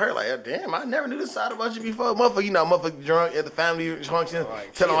side about her, like, oh, damn, I never knew this side about you before. Motherfucker, you know, motherfucker drunk at the family function,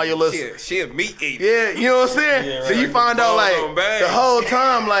 telling all your little... She a meat eater. Yeah, you know what I'm saying? Yeah, right. So you find out, like, the whole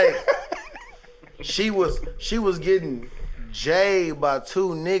time, like, she was getting jayed by 2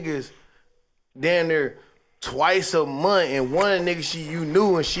 niggas down there twice a month, and one nigga you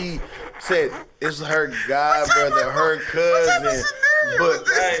knew, and she said it's her god brother, her cousin. But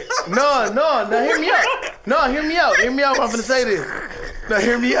no, hear me out. No, hear me out. Hear me out. I'm finna say this. No,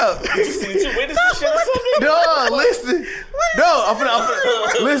 hear me out. Did you witness this shit or something? No, listen. No, I'm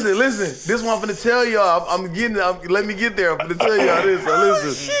finna listen. This is what I'm finna tell y'all. Let me get there. I'm finna tell y'all this.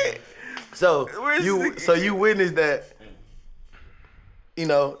 So listen. So you witnessed that. You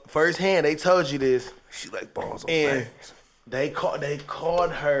know, firsthand. They told you this. She like balls on And things. they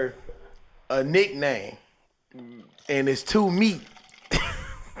called her a nickname, and it's 2 meat,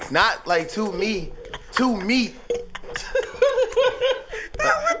 not like 2 meat, 2 meat.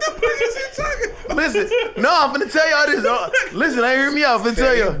 Listen, no, I'm finna tell y'all this. Listen, I hear me out. I'm finna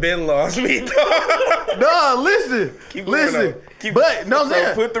tell y'all. Ben lost me. No, listen, listen. But no, I'm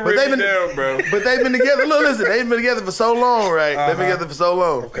saying, Put the ribbon down, bro. But they've been together. Look, listen, they've been together for so long, right? They've been together for so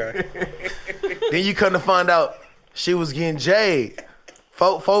long. Okay. Then you come to find out she was getting jayed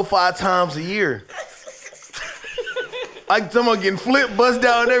 4-5 times a year. Like someone getting flipped, bust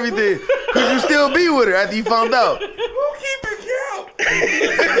down, and everything. Cause you still be with her after you found out. Who keeping count?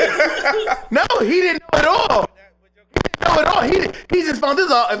 No, he didn't know at all. He just found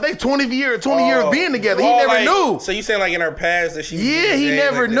this out. If they 20 years of being together, he never knew. So you saying like in her past that she was He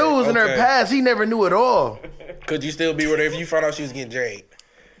never knew it was in her past. He never knew at all. Could you still be with her if you found out she was getting jayed?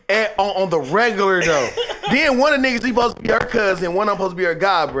 And on the regular though. Then one of the niggas he supposed to be her cousin, one of them supposed to be her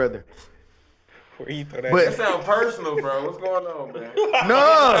god brother. Where you throw that? That sound personal, bro. What's going on, man?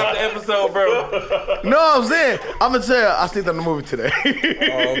 No, Stop the episode, bro. no, I'm saying, I'm gonna tell you, I seen that in the movie today.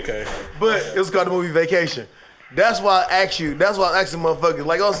 Oh, okay. But it was called the movie Vacation. That's why I asked you. That's why I asked the motherfuckers.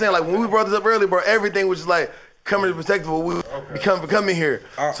 Like I was saying, like when we brought this up earlier, bro, everything was just like coming to protect what we becoming here.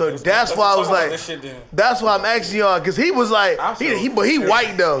 So that's why I was like, that's why I'm asking y'all, because he was like, but he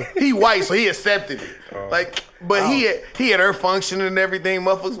white though. He white, so he accepted it. Like, but he had her functioning and everything.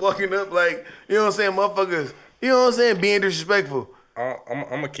 Motherfuckers walking up like, you know what I'm saying, motherfuckers. You know what I'm saying, being disrespectful. I'm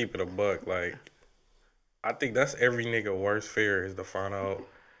gonna keep it a buck. Like, I think that's every nigga worst fear is to find out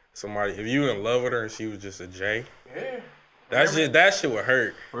somebody, if you in love with her and she was just a J. Yeah. That shit would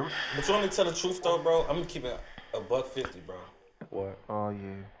hurt. But you want me to tell the truth though, bro? I'm gonna keep it $150, bro. What? Oh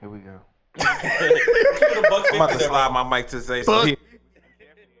yeah, here we go. Keep it $150. I'm about to slide my mic to say so.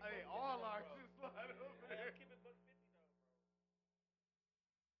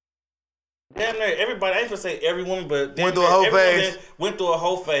 Damn near everybody, I ain't gonna say every woman, but Went through a whole phase. Went through a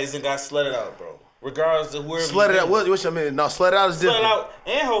whole phase and got slutted out, bro. Regardless of whoever. Slut it out. What you mean? No, slut it out is different. Slutted out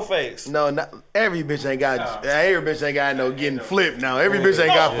and whole phase. No, not every bitch ain't got. Every bitch ain't got no getting flipped. Now every bitch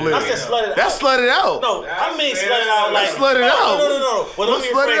ain't got flipped. I said slutted out. That's slutted out. No, I mean slutted out like. That's slutted out. No. Well, let me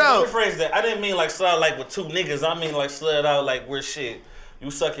out. rephrase that. I didn't mean like slut out like with 2 niggas. I mean like slutted out like where shit.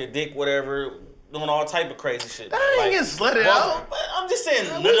 You suck your dick, whatever. Doing all type of crazy shit. That ain't getting slutted out. I'm just saying,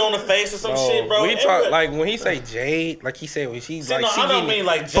 nut on the face or some shit, bro. We talk like when he say Jade, like he said when she's like. I don't mean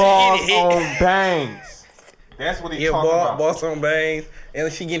like Jade. Balls on bangs. That's what he talking about. Boss on bangs, and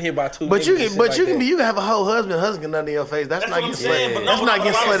she getting hit by 2. But you can have a whole husband nut in your face. That's not getting slutted. That's not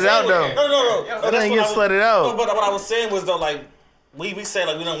getting slutted out though. No. That ain't getting slutted out. No, but what I was saying was though, like we say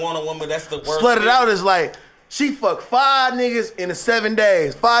like we don't want a woman. That's the worst. Slutted out is like she fucked 5 niggas in 7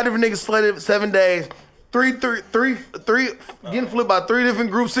 days. 5 different niggas slutted 7 days. Three, getting flipped by 3 different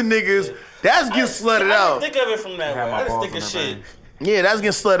groups of niggas. That's getting slutted out. I didn't think of it from that way. I just think of shit. Yeah, that's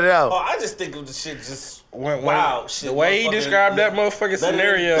getting slutted out. Oh, I just think of the shit just wow. Shit, the way he described that motherfucking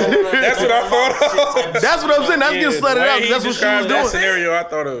scenario, that's what I thought of. That's what I'm saying. That's getting slutted out. That's what she was doing. That scenario, I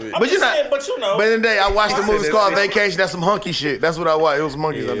thought of it. But you know. But in the day, I watched the movie called Vacation. That's some hunky shit. That's what I watched. It was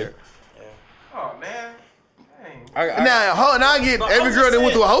monkeys on there. Oh man. Now I get every girl that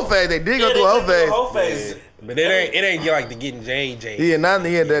went through a whole phase. They did go through a whole phase. But it ain't like the getting JJ. Yeah, not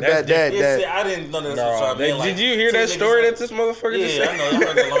that. See, I didn't know that's what y'all meant. Did you hear that story that this motherfucker just said? Yeah, I know. I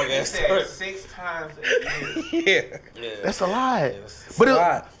heard the long ass story. 6 times a year. Yeah. That's a lot. Yes. But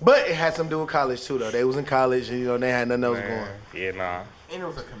it had something to do with college too, though. They was in college, and they had nothing else going. Yeah, nah. And it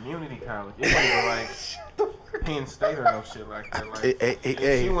was a community college. It wasn't even like Penn State or no shit like that. Like,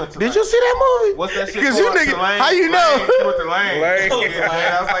 Hey, she went to, did like, you see that movie? What's that shit? Because you niggas, how you know? She went to Lane. Lane. Yeah, Lane.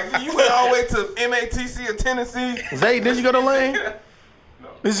 I was like, you went all the way to MATC of Tennessee. Zay, did you go to Lane? No.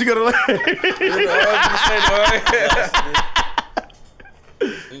 Did you go to Lane?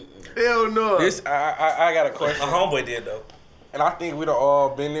 Hell no. I got a question. My homeboy did though. And I think we'd have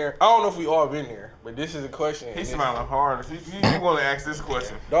all been there. I don't know if we all been there, but this is a question. He's smiling hard. He want to ask this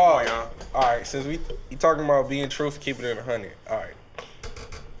question. Dog. Y'all. All right, since we talking about being truthful, keeping it 100. All right.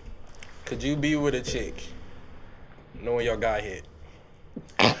 Could you be with a chick knowing your guy hit?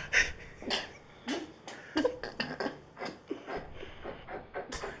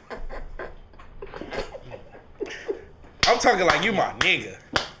 I'm talking like you my nigga.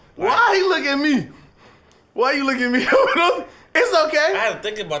 Why he look at me? Why you looking at me? It's I okay. had to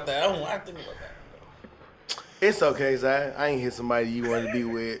think about that. I think about that. It's okay, Zay. I ain't hit somebody you want to be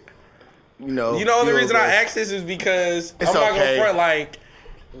with. You know The only feel reason I good. ask this is because It's I'm not okay. gonna front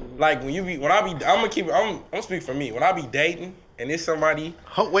I'm gonna speak for me. When I be dating and it's somebody,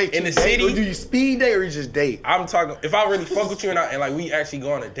 Wait, in you the date, city? or do you speed date or you just date? I'm talking. If I really fuck with you and like we actually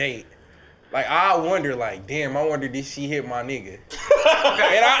go on a date, like I wonder, like damn, I wonder did she hit my nigga?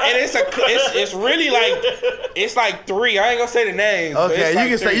 and it's really like it's like 3. I ain't gonna say the names. but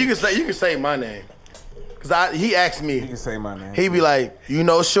Okay, it's like you 3. can say my name. Cause he asked You me. can say my name. He be like,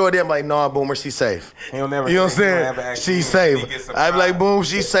 Shorty. I'm like, no, Boomer, she's safe. He'll never. You know what I'm he'll never saying? ask She's me. safe. He gets I be like, surprised. boom,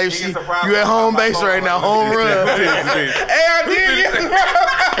 she's safe. He She, gets surprised you at when home my base phone right now, like, home run. Hey,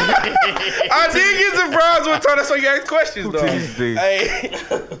 I did get surprised one time. That's why you ask questions, though. Hey,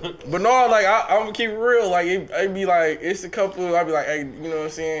 but no, like I'm gonna keep it real. Like it be like it's a couple. I be like, hey, you know what I'm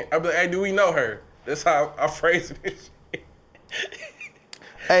saying? I be like, hey, do we know her? That's how I phrase it.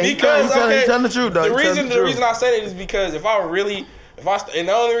 Hey, he Because telling the truth, though. The He telling reason truth. I say that is because and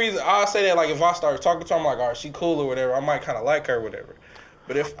the only reason I say that, like if I start talking to her, I'm like, all right, she cool or whatever. I might kind of like her or whatever.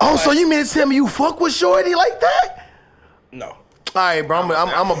 But if So you mean to tell me you fuck with Shorty like that? no. All right, bro. I'm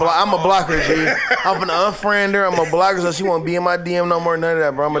a blocker, G. I'm gonna unfriend her. I'm a blocker, so she won't be in my DM no more. None of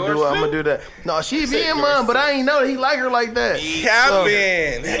that, bro. I'm gonna do that. No, she be in mine, but I ain't know that he like her like that.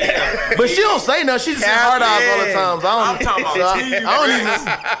 Captain. But she don't say nothing. She just say hard eyes all the time. So I'm talking about I don't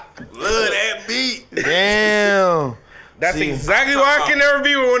even. love that beat. Damn. That's See. exactly why I can never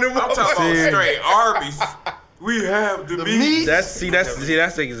be with one of them. I'm talking See. about straight Arby's. We have the meat. meat. That's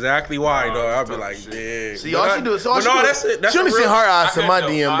exactly why, though. I'll be like, yeah. See, all she do is that's she only see hard eyes in my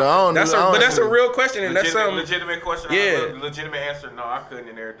DM though. I don't But that's a real question, and that's something. Legitimate question. Yeah. Legitimate answer. No, I couldn't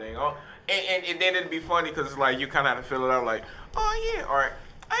and everything. Oh, and then it'd be funny because it's like you kind of have to fill it out like, oh yeah, all right.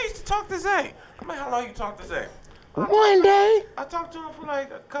 I used to talk to Zay. I'm like, how long you talk to Zay? One day. I talked to him for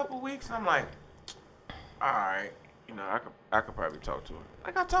like a couple weeks. And I'm like, all right, I could probably talk to him.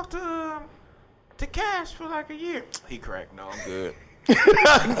 Like I talked to Cash for like a year. He cracked. No, I'm good.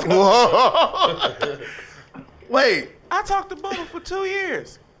 Whoa. Wait. I talked to Bubba for 2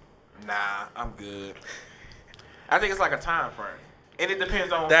 years. Nah, I'm good. I think it's like a time frame, and it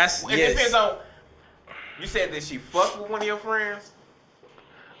depends on. Depends on. You said that she fucked with one of your friends,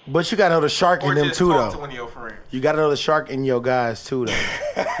 But you gotta know the shark or in them just too, talk to though. one of your friends. You gotta know the shark in your guys too,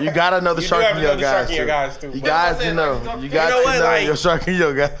 though. You gotta know the You shark do have in to know your the shark guys in your too. guys, too. You But guys I'm to saying, know. like, You you got know to what, know like- your shark in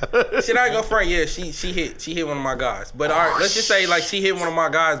your guys. Shit, I ain't go front. Yeah, she hit one of my guys. But all right, let's just say like she hit one of my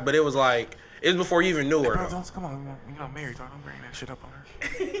guys, but it was like it was before you even knew her. Bro, though. come on, you're not married, dog. Don't bring that shit up on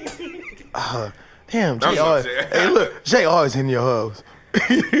her. Damn, That's Jay what I'm always. saying. Hey, look, Jay always in your hoes.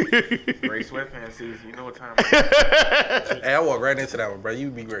 Gray sweatpants season. You know what time it is. Hey, I walked right into that one, bro.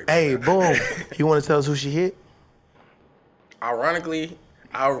 You'd be great. Hey, boom. You want to tell us who she hit? Ironically,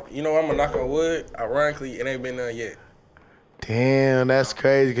 I'm a knock on wood. Ironically, it ain't been done yet. Damn, that's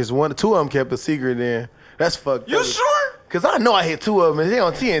crazy. Cause two of them kept a secret. Then that's fucked You up. sure? Cause I know I hit 2 of them. And they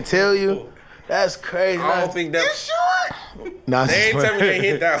on T and tell you. That's crazy. I don't think that. You sure? Nah, They ain't tell me they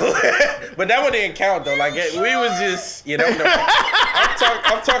hit that one. But that one didn't count though. Like we was just, that was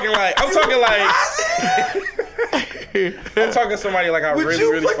I'm talking somebody like I Would really,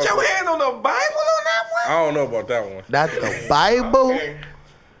 you really put fuck your with. hand on the Bible on that one? I don't know about that one. That's the Bible. Okay.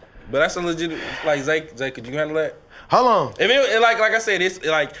 But that's a legit. Like Zay, could you handle that? Hold on. If it like I said, it's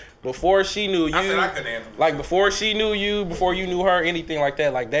like before she knew you. I said I couldn't handle it. Like before she knew you, before you knew her, anything like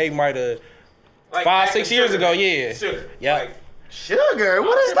that. Like they might have Like 5, back 6 in years sugar. ago. Yeah. Sugar. Yeah. Like, Sugar,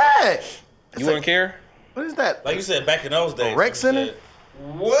 what is that? You wouldn't care? What is that? Like you said, back in those days. rec center? shit.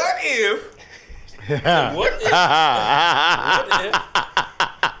 What if What if? What if?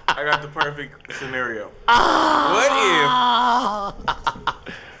 I got the perfect scenario? What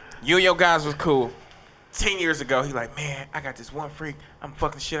if you and your guys was cool? 10 years ago, he like, man, I got this one freak. I'm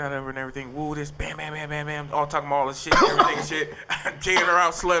fucking the shit out of her and everything. Woo, this, bam, bam, bam, bam, bam. All talking about all this shit and everything and shit. Jaying her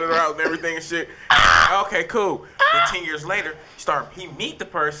out, slutting her out and everything and shit. Okay, cool. Then 10 years later, he meet the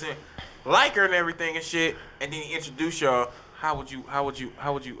person, like her and everything and shit, and then he introduce y'all. How would you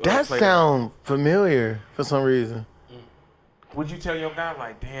That play sound familiar for some reason. Would you tell your guy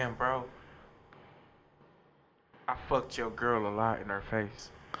like, damn, bro, I fucked your girl a lot in her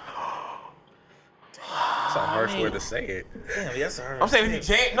face? That's a harsh way to say it. Damn, that's a hard. I'm saying if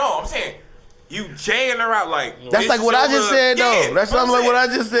you jaying her out like. That's like what I just said, though. That's something like what I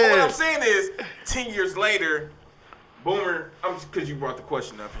just said. What I'm saying is, 10 years later, Boomer, because you brought the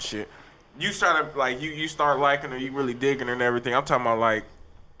question up and shit. You start like you start liking her, you really digging her and everything. I'm talking about like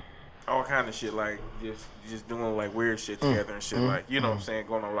all kind of shit, like just doing like weird shit together and shit, like you know what I'm saying,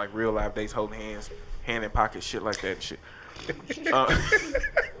 going on like real life dates, holding hands, hand in pocket, shit like that and shit.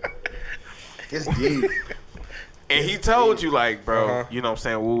 It's deep. And he told you like, bro, you know what I'm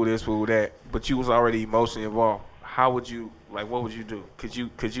saying, woo this, woo that, but you was already emotionally involved. How would you like? What would you do? Could you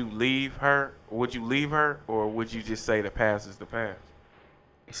leave her? Would you leave her, or would you just say the past is the past?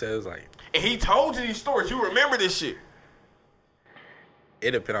 He says like, and he told you these stories. You remember this shit.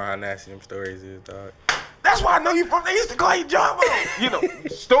 it depends on how nasty them stories is, dog. That's why I know you from. They used to call you Jumbo. You know,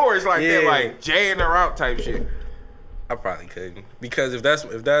 stories like that, like jaying her out type shit. I probably couldn't, because if that's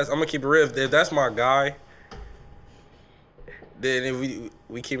I'm gonna keep it real. If that's my guy, then if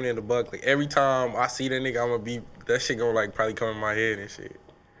we keep it in the buck, like every time I see that nigga, I'm gonna be that shit gonna like probably come in my head and shit.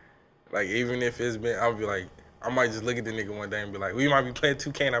 Like even if it's been, I'll be like, I might just look at the nigga one day and be like, we might be playing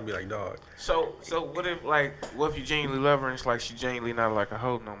 2K, and I'll be like, dog. So what if you genuinely love her and it's like she genuinely not like a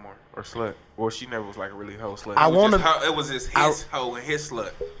hoe no more or slut, or she never was like a really hoe slut? It was just his hoe and his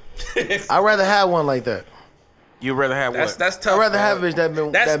slut. I'd rather have one like that. You'd rather have what? That's tough. I'd rather have a bitch that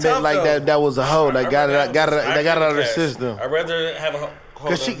been like though. that was a hoe that got it out of her Cash. system. I'd rather have a hoe.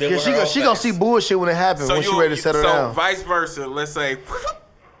 Cause she gonna see bullshit when it happens, when she ready to settle down. So vice versa, let's say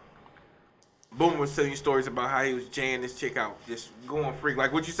Boom was telling you stories about how he was jaying this chick out, just going freak.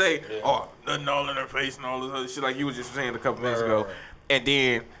 Like what you say, nothing all in her face and all this other shit, like you was just saying a couple minutes ago. Right. And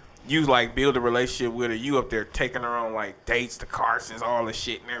then you like build a relationship with her. You up there taking her on like dates to Carson's, all this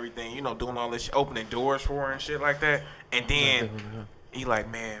shit and everything. You know, doing all this shit, opening doors for her and shit like that. And then he like,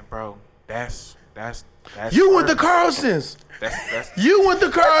 man, bro, that's You went to Carlson's. That's You went to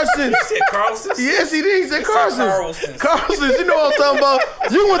Carlson's. You said Carlson's? Yes, he did. He said Carlson's. Carlson's. Carlson's. You know what I'm talking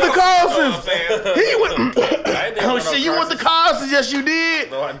about. You went to Carlson's. He went. I didn't Oh know shit! You went to Carlson's? Yes, you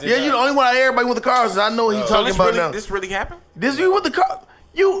did. No, I did Yeah, you not. the only one out of everybody went to Carlson's. I know what he's talking about now. This really happened? This you went to Carl.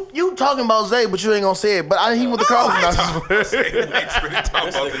 You talking about Zay, but you ain't gonna say it. But he went to Carlson's. I swear.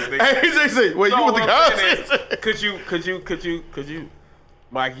 Hey, Zay, say, wait, you went to Carlson's? Could you,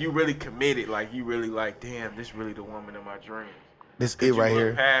 like, you really committed, like, you really like, damn, this really the woman of my dreams. This it right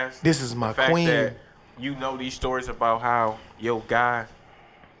here. This is my the fact queen. that you know these stories about how your guy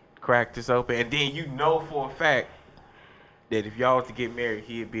cracked this open, and then you know for a fact that if y'all was to get married,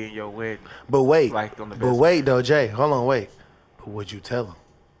 he'd be in your wedding. But wait, Like on the but best wait though, Jay. Hold on, wait. But would you tell him?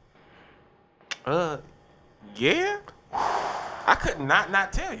 Yeah. I could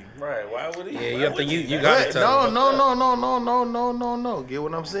not tell you. Right, why would he? Yeah, you have to. You gotta But tell him. no. Get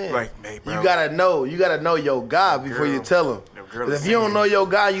what I'm saying? Like, hey, bro. You gotta know your guy before you girl- tell him. the girl 'Cause is if you don't singing. know your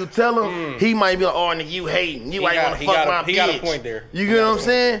guy, you tell him. He might be like, oh, nigga, you hating. You ain't wanna fuck my bitch. He got a point there. You get what I'm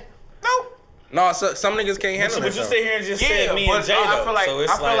saying? No. No, some niggas can't handle But it. you sit here and just Yeah, said me but and Jay I though. feel like- So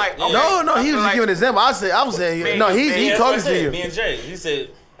it's I feel like- yeah. No, I he feel was just like- giving an example. I was saying, Man, no, he's man, he That's what I talking to said, you. Me and Jay. He said,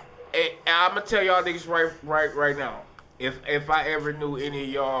 And I'm gonna tell y'all niggas right now. If I ever knew any of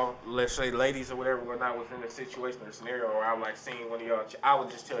y'all, let's say ladies or whatever, when I was in a situation or scenario where I like seeing one of y'all, I would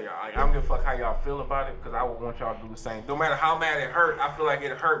just tell y'all. Like, I don't give a fuck how y'all feel about it, because I would want y'all to do the same. No matter how mad it hurt, I feel like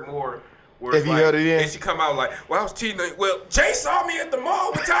it hurt more. Where If it's you like, held it in. and she come out like, well, I was cheating. Well, Jay saw me at the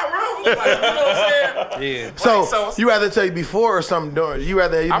mall with Tyrone. Like, you know what I'm saying? Yeah. So you rather tell you before or something during? You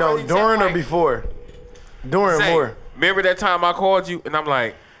rather I'd rather tell during or like- before? During Say, more. remember that time I called you and I'm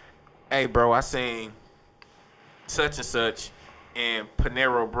like, hey, bro, I seen such and such and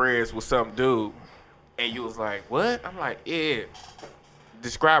Panero Breads with some dude. And you was like, what? I'm like, yeah.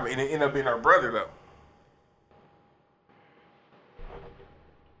 Describe it. And it ended up being her brother, though.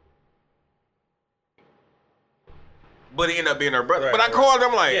 But it ended up being her brother. Right, but I right. called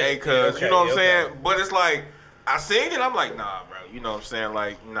him like, Yeah, hey, cuz, yeah, okay, you know what I'm okay. saying? But it's like, I seen it. I'm like, nah, bro, You know what I'm saying?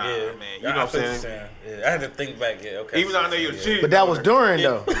 Like, nah, Yeah, man. You know what I'm saying? Yeah, I had to think back. Yeah, okay. Even though I know you're cheating. But that was during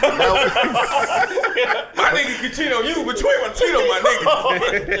though. My nigga can cheat on you, but you ain't want to cheat on my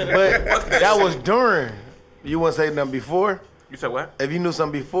nigga. But that was during. You wouldn't say nothing before. You said what? If you knew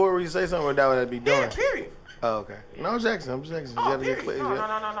something before, would you say something, or that would be Yeah, during? period. Oh, okay. No, I'm Jackson. You Oh, gotta get period. clear. No.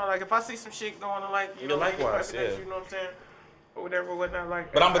 Like, if I see some shit going on, like, you know, likewise, like, yeah. you know what I'm saying? Or whatever, whatnot,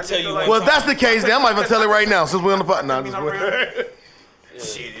 like. But I'ma I just tell feel you like, Well, if that's the case, then I might even tell it right now since we're on the pod. No, I'm just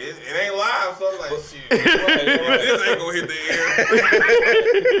Shit, it ain't live, so I'm like, shit. Right. This ain't gonna hit the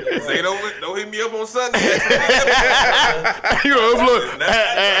air. Say, don't hit me up on Sunday. You gonna upload?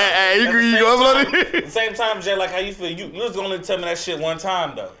 Hey, you gonna upload it? At the same time, Jay, like how you feel, you was gonna tell me that shit one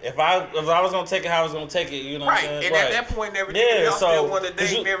time though. If I was gonna take it, how I was gonna take it, you know what Right, I'm saying? and at that point, and everything, Yeah, y'all so, still want to 'cause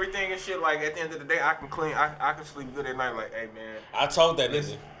date you- and everything and shit. Like at the end of the day, I can clean, I can sleep good at night. Like, hey man, I told that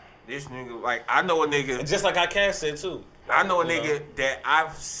nigga. this nigga, like I know a nigga. And just like I Cass said too. I know a You nigga that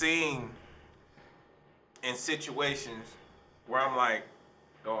I've seen in situations where I'm like,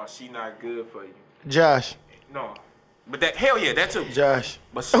 oh, she not good for you. Josh. No. But that, hell yeah, that too. Josh.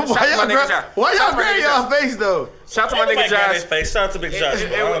 But shout Why to my nigga Josh. y'all Shout to my grab nigga y'all Josh. face though? Shout to my nigga Josh. Face. Shout out to Big Josh. it-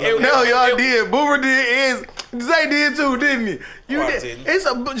 bro. I don't it- know. No, y'all did. Boomer did. Zay did too, didn't he? You No, I did. didn't.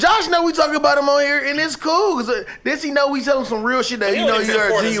 It's Josh know we talking about him on here, and it's cool. Cause this he know we tell him some real shit that He you know don't even you're a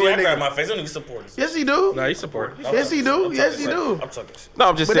support us. Yeah, genuine I grab nigga. my face. He don't even support us. Yes, he do. No, he support. Yes, he do. Yes, he do. I'm talking shit. No,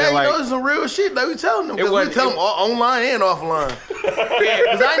 I'm just But now saying, you like, know it's some real shit that we telling them. It Cause we wasn't- tell it- them online and offline.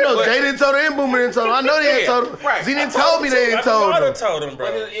 yeah, Cause I know but- Jay didn't tell them and Boomer didn't tell them. I know they didn't Yeah, tell them. right. He didn't tell me they didn't tell I done them. told him, bro.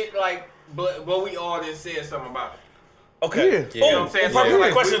 But it like, but we all done said something about it. Okay. Yeah. You know what I'm saying? So Perfect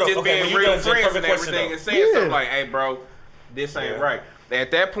like, question we though. just Okay, being when you real done, Jay, friends perfect and question everything though. and saying Yeah. something like, hey, bro, this ain't Yeah. right. At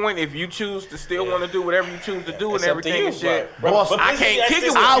that point, if you choose to still want to do whatever you choose to do It's and up to everything you, and shit, right. Boss, But I please let me can't ask kick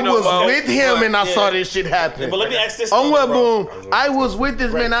this it with I you no was more. with him and I Yeah. saw this shit happen. But let me ask this. On though, what, bro. Boom? I was with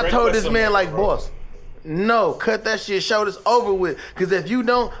this man. I Great told this question, man, like, bro. boss, no, cut that shit. Show this over with. Because if you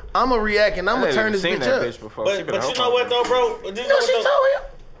don't, I'm going to react and I'm going to turn this seen bitch that up. bitch before. She But been a you hoe know what for a though, bro? You know No, what she though? told him.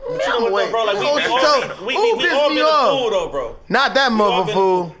 You know what though, bro? Like Who we she all told? we Who all pissed been me a fool off? though, bro. Not that all mother been-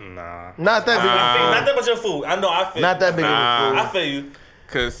 fool. Nah. Not that big of a Not that much of a fool. I know. I feel. Not that big Nah. of a I fool. feel you.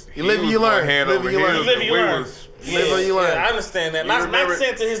 Cause You live and you learn. Live and you learn. You live and you learn. Live and you learn. Yeah, I understand that. Not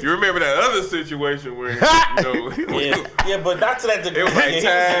saying to his. You remember that other situation where, Yeah, but not to that degree. it was like Yeah,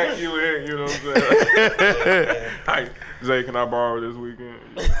 tag you in, you know what I'm saying? Hi, Zay, can I borrow this weekend?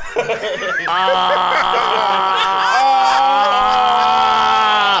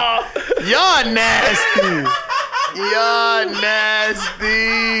 Y'all nasty. Y'all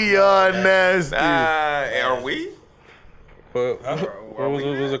nasty. Y'all nasty. Are we? But what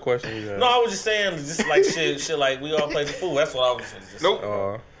was the question you had? No, I was just saying, just like shit, like we all play the fool. That's what I was just. Nope.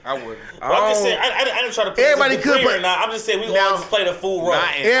 I wouldn't. Well, I'm just saying, I didn't try to put Everybody this in could degree or play- not. I'm just saying we Now- all just play the fool role.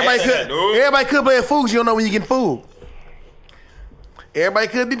 Not in- Everybody I said could. no. Everybody could play a fool 'cause you don't know when you getting fooled. Everybody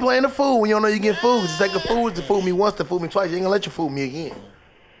could be playing a fool when you don't know you getting fooled. Just like a fool to fool me once, to fool me twice. You ain't gonna let you fool me again.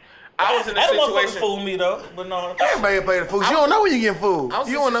 I was in a That motherfucker situation. fooled me though, but no. Everybody play the fool. You don't know when you getting fooled. I was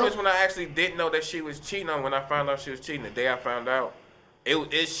You in a don't know. situation when I actually didn't know that she was cheating on. When I found out she was cheating, the day I found out,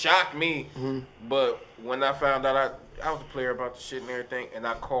 it shocked me. But when I found out, I was a player about the shit and everything, and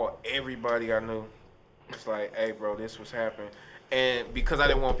I called everybody I knew. It's like, hey, bro, this was happening. And because I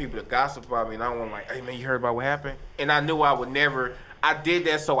didn't want people to gossip about me, and I want like, hey, man, you heard about what happened? And I knew I would never. I did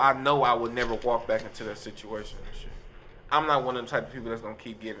that so I know I would never walk back into that situation and shit. I'm not one of them type of people that's gonna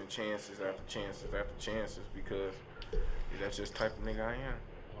keep giving chances after chances after chances because that's just the type of nigga I am.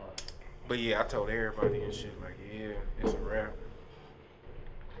 But yeah, I told everybody and shit like, yeah, it's a wrap.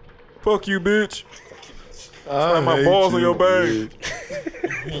 Fuck you, bitch. Slap my balls on your bag.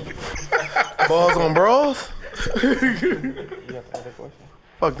 Balls on bras?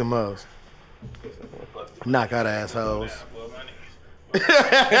 Fuck them hoes. Knock out assholes.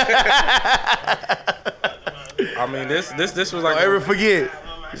 I mean, this was like Don't ever forget.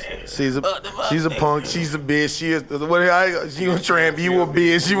 She's a punk. She's a bitch. She is she was tramp. You a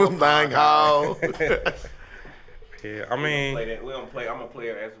bitch. She was lying how. yeah. I mean, We don't play. I'm gonna play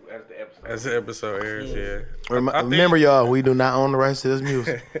it as the episode. as the episode airs, yeah. Remember, y'all, we do not own the rights to this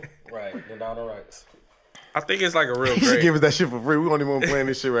music. Right, they're down the rights. I think it's like a real You should great. give us that shit for free. We don't even want to play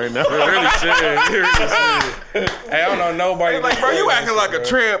this shit right now. It really should. It really should. Hey, I don't know nobody. Like, bro, you acting like a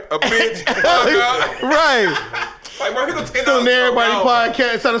tramp, a bitch. Right. Like, bro, you gonna $10 Still in everybody bro.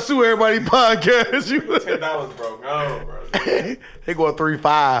 podcast, trying to sue everybody podcast. You- $10, bro. No, bro. They go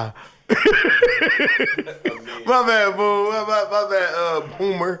 3-5. My bad, boo. My bad,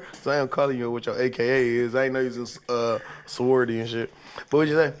 Boomer. So I am calling you what your AKA is. I ain't know you was in sorority and shit. But what'd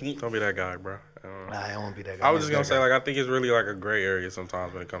you say? Don't be that guy, bro. Nah, I don't want to be that guy. I was just gonna say, like, I think it's really like a gray area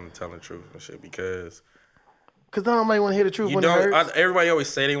sometimes when it comes to telling the truth and shit, because nobody want to hear the truth you when it don't. hurts. Everybody always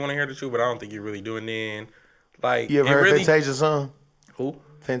say they want to hear the truth, but I don't think you really do. And then, like, You ever heard really, Fantasia's song? Who?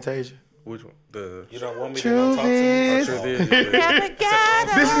 Fantasia. Which one? The You don't want me to Truth don't talk to me? is- Truth is, yeah.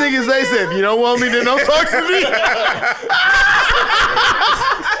 This nigga say, if you don't want me, then don't talk to me.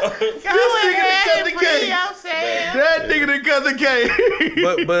 This nigga done cut the cake. That nigga done cut the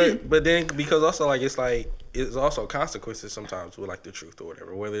cake. but then because also like it's also consequences sometimes with like the truth or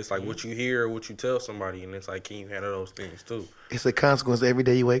whatever. Whether it's like what you hear or what you tell somebody, and it's like, can you handle those things too? It's a consequence every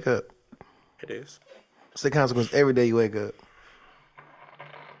day you wake up. It is. It's a consequence every day you wake up.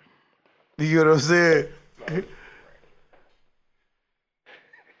 You get what I'm saying?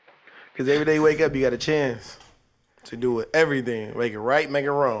 Because every day you wake up, you got a chance to do it. Everything. Make it right, make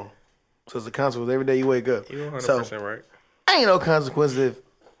it wrong. So it's a consequence every day you wake up. You're 100% So right. ain't no consequence if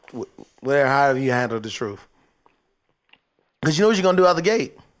whatever, however you handle the truth. Because you know what you're going to do out the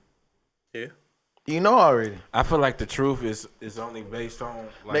gate. Yeah. You know already. I feel like the truth is only based on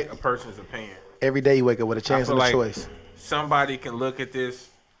like a person's opinion. Every day you wake up with a chance feel and a like choice. Somebody can look at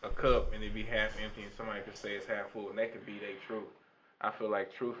a cup and it be half empty, and somebody could say it's half full, and that could be their truth. I feel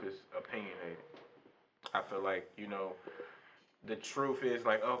like truth is opinionated. I feel like, the truth is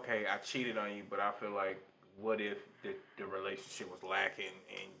like, okay, I cheated on you, but I feel like, what if the relationship was lacking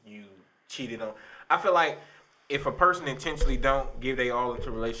and you cheated on? I feel like if a person intentionally don't give they all into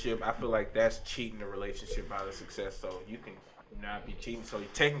a relationship, I feel like that's cheating the relationship out of success. So you can not be cheating. So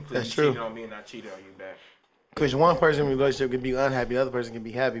technically, That's you true. cheated on me and I cheated on you back. Because one person in a relationship can be unhappy, the other person can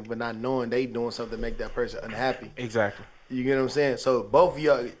be happy, but not knowing they doing something to make that person unhappy. Exactly. You get what I'm saying? So both of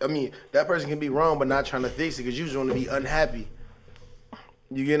y'all, that person can be wrong, but not trying to fix it because you just want to be unhappy.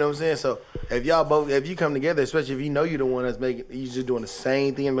 You get what I'm saying? So if you come together, especially if you know you're the one that's you just doing the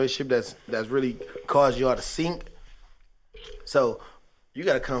same thing in a relationship that's really caused y'all to sink. So you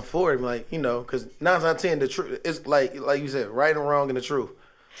got to come forward, like, because 9 times out of 10, the truth is like you said, right and wrong and the truth.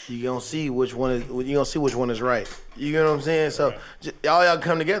 You gonna see which one is right. You get what I'm saying? So y'all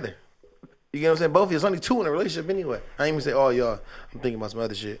come together. You get what I'm saying? Both of you. It's only 2 in a relationship anyway. I ain't even say all y'all. I'm thinking about some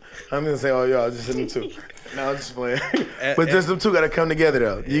other shit. I'm gonna say all y'all. Just them 2. No, I'm just playing. But just them 2 gotta come together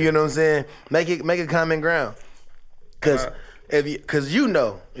though. You get what I'm saying? Make it common ground. Cause if you're in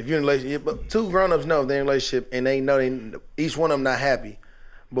a relationship, but 2 grown-ups know if they're in a relationship and they know each one of them not happy.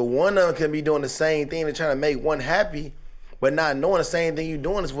 But one of them can be doing the same thing and trying to make one happy, but not knowing the same thing you're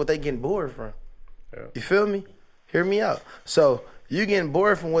doing is what they getting bored from. Yeah. You feel me? Hear me out. So you getting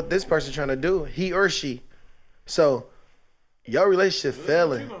bored from what this person trying to do, he or she. So your relationship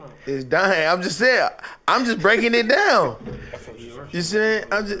failing is dying. I'm just saying. I'm just breaking it down. You see that?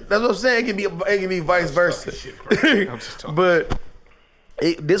 That's what I'm saying. It can be vice versa. But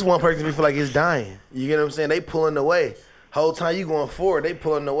this one person feel like it's dying. You get what I'm saying? They pulling away. Whole time you going forward, they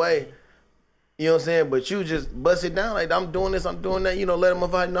pulling away. You know what I'm saying? But you just bust it down like, I'm doing this, I'm doing that. Let them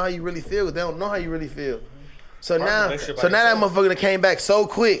motherfucker know how you really feel. They don't know how you really feel. So now that motherfucker came back so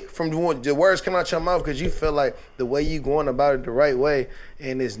quick from the words coming out your mouth because you feel like the way you going about it the right way,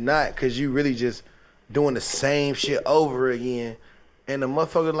 and it's not because you really just doing the same shit over again. And the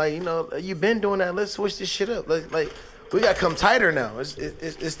motherfucker like, you been doing that. Let's switch this shit up. Like we got to come tighter now.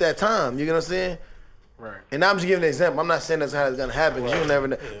 It's that time. You know what I'm saying? Right. And I'm just giving an example. I'm not saying that's how it's gonna happen. Right. You'll never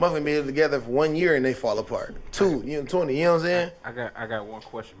know. Motherfuckers be together for 1 year and they fall apart. 2, 20. You know what I'm saying? I got one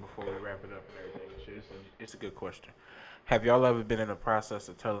question before we wrap it up and everything. It's a good question. Have y'all ever been in the process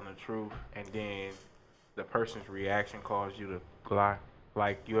of telling the truth and then the person's reaction caused you to lie?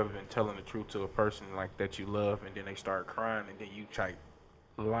 Like, you ever been telling the truth to a person like that you love and then they start crying and then you try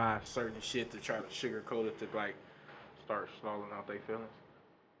to lie certain shit to try to sugarcoat it to like start stalling out their feelings?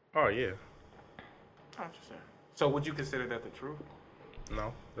 Oh yeah. I'm just saying. So would you consider that the truth?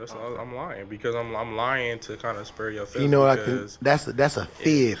 No, that's not, I'm lying because I'm lying to kind of spare your feelings. You know what? That's a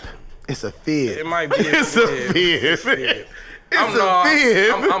fib. It's a fib. It might be. It's a fib.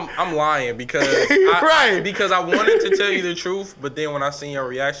 I'm lying because because I wanted to tell you the truth, but then when I seen your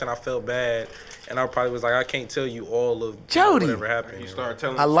reaction, I felt bad, and I probably was like, I can't tell you all of Jody. whatever happened. You start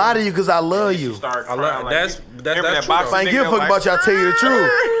telling. I lie to you because I love you. That's true. I ain't give a fuck about you. I tell you the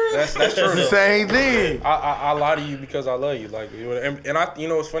truth. That's true. It's the same thing. I lie to you because I love you. Like, and I,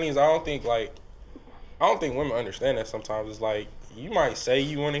 what's funny is I don't think women understand that sometimes. It's like, you might say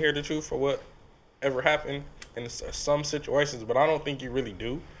you want to hear the truth for whatever happened in some situations, but I don't think you really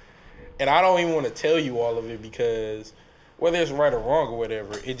do. And I don't even want to tell you all of it because whether it's right or wrong or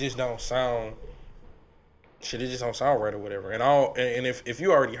whatever, it just don't sound. Shit, it just don't sound right or whatever. And if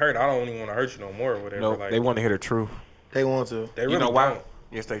you already hurt, I don't even want to hurt you no more or whatever. No, they want to hear the truth. They want to. They really know why? don't.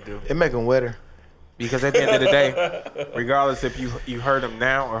 Yes, they do. It make them wetter. Because at the end of the day, regardless if you hurt them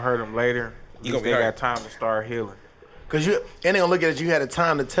now or hurt them later, you gonna be still hurt. got time to start healing. Cause and they gonna look at it. You had a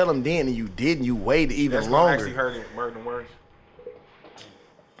time to tell them then, and you didn't. You waited even That's gonna actually longer. hurt it more than worse.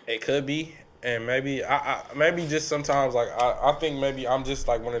 It could be, and maybe I maybe just sometimes like I think maybe I'm just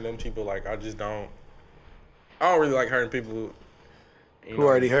like one of them people like I don't really like hurting people. Who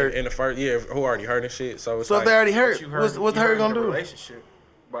already hurt. in the first who already hurt and shit. So it's So like, if they already hurt, You what's the you hurt gonna the do? Relationship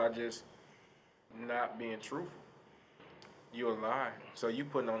by just not being truthful. You a lie. So you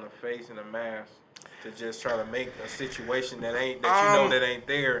putting on a face and a mask to just try to make a situation that ain't that ain't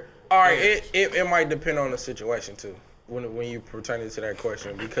there. all right, there. it might depend on the situation too. When you pertain to that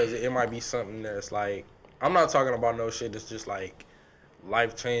question, because it might be something that's like I'm not talking about no shit that's just like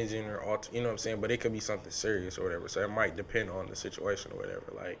life changing or you know what I'm saying, but it could be something serious or whatever. So it might depend on the situation or whatever.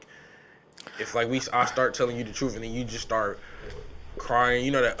 Like if like I start telling you the truth and then you just start crying,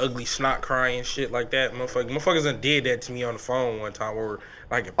 you know, that ugly snot crying shit like that. Motherfuckers done did that to me on the phone one time where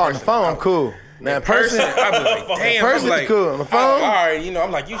like in On the person, phone, I'm cool. Now in person, I be like, damn, person I'm like, cool. On the phone? all right, you know,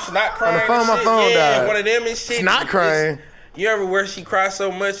 I'm like, you snot crying. phone, and my shit. phone Yeah, died. one of them and shit. Snot crying. You ever where she cries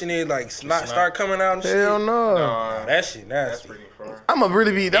so much and then like snot start coming out and shit? Hell no. That shit That's nasty. pretty far. I'm gonna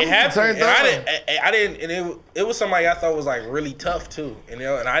really be. It happened, and on. I didn't, and it was somebody I thought was like really tough too, and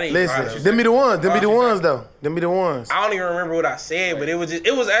I didn't. Listen, them be the ones. Them be the ones though. Them be the ones. I don't even remember what I said, but it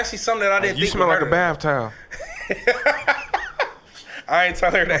was actually something that I didn't You think smell would like a hurt bath towel. her. I ain't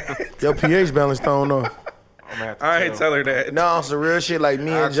tell her that. Your pH balance thrown off. I'm gonna have to I ain't tell her that. No, on some real shit. Like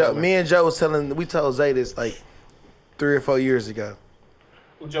me and Joe. Me and Joe was telling. We told Zay this like 3 or 4 years ago.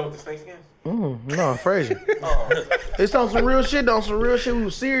 Who Joe with the snakes again? No, Frazier. Oh, It's on some real shit. On some real shit. We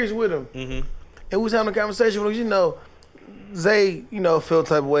was serious with him. Mm-hmm. And we was having a conversation with him. You know, Zay, you know, feel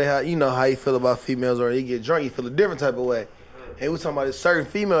type of way. How you know how you feel about females, or he get drunk, you feel a different type of way. And we was talking about a certain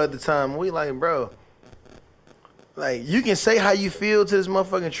female at the time. We like, bro, like you can say how you feel to this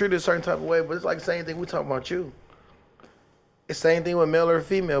motherfucking treat it a certain type of way, but it's like the same thing we talking about you. It's the same thing with male or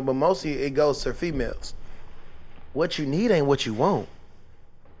female, but mostly it goes to females. What you need ain't what you want.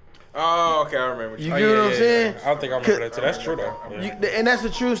 oh, okay, I remember. You get what I'm saying? I don't think I remember that too. That's true though. Yeah. And that's a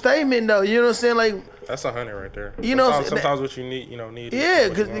true statement, though. You know what I'm saying? Like, That's 100 right there. You know, sometimes what you need, need. yeah, is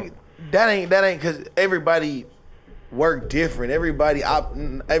what because you want. that ain't because everybody work different. Everybody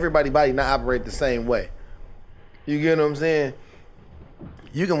body not operate the same way. You get what I'm saying?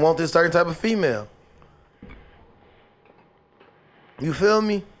 You can want this certain type of female. You feel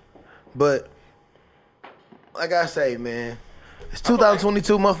me? But like I say, man, it's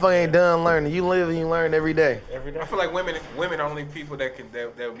 2022. Motherfucker ain't done learning. You live and you learn every day. Every day. I feel like women are only people that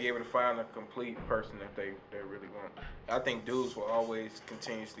will be able to find a complete person that they really want. I think dudes will always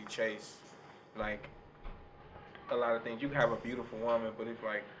continuously chase like a lot of things. You can have a beautiful woman, but it's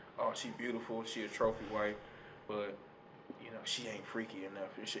like, oh, she beautiful, she a trophy wife, but you know she ain't freaky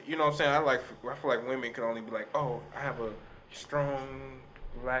enough and shit. You know what I'm saying? I feel like women can only be like, oh, I have a strong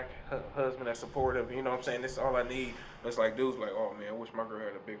black husband that's supportive. You know what I'm saying? This is all I need. It's like dudes like, oh man, I wish my girl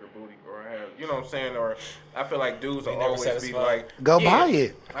had a bigger booty, or I have, you know what I'm saying? Or I feel like dudes will never always be satisfied. like, Go yeah. buy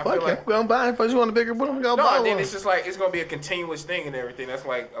it. I Fuck feel it. like, Go buy it. First you want a bigger booty, go buy no, and one. then it's just like it's gonna be a continuous thing and everything. That's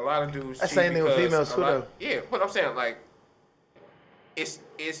like a lot of dudes. That's cheat same thing with because females a too, lot- though. Yeah, but I'm saying like,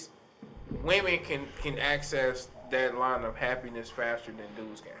 it's women can access that line of happiness faster than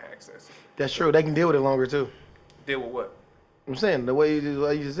dudes can access it. That's true. They can deal with it longer too. Deal with what? I'm saying the way you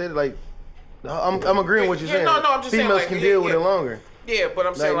just said it, like I'm agreeing with what you're Yeah, saying. no, I'm just saying, Females like, can yeah, deal with yeah. it longer. Yeah, but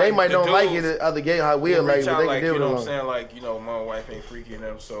I'm saying Like, they might the don't like dudes it other gay how we will like, reach but out, they can like, deal you with know it what I'm longer. saying? Like, you know, my wife ain't freaky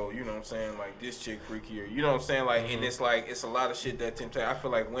enough, so you know what I'm saying? Like this chick freakier. You know what I'm saying? Like, and it's like it's a lot of shit that temptation. I feel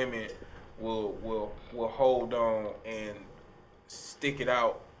like women will hold on and stick it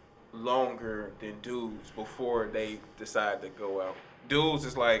out longer than dudes before they decide to go out. Dudes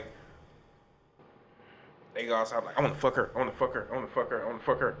is like they go outside like I want to fuck her, I want to fuck her, I want to fuck her, I want to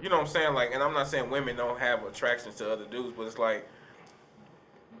fuck her. You know what I'm saying? Like, and I'm not saying women don't have attractions to other dudes, but it's like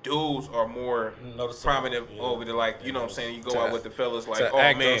dudes are more Noticeable. prominent Yeah. over the like. You know what I'm saying? You go To- out with the fellas like, to oh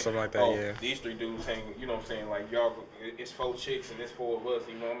act on man, something like that, oh, yeah. these 3 dudes hang. You know what I'm saying? Like y'all, it's 4 chicks and it's 4 of us.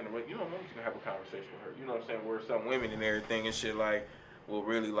 You know, I'm you know, I'm just gonna have a conversation with her. You know what I'm saying? Where some women and everything and shit like will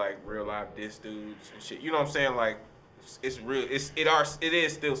really like real life diss dudes and shit. You know what I'm saying? Like it's real. It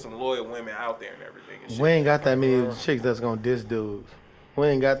is still some loyal women out there and everything. And shit. We ain't got that many chicks that's gonna diss dudes. We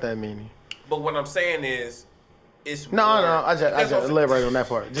ain't got that many. But what I'm saying is, it's No, more, I that's just what I'm elaborate on that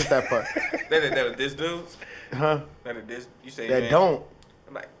part. Just that part. that diss dudes. Huh? That diss. You say That man. don't.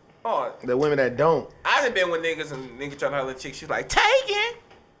 I'm like, oh, The women that don't. I done been with niggas and nigga trying to holler at chicks. She's like, take it.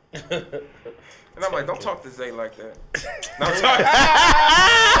 And I'm like, don't talk to Zay like that. No,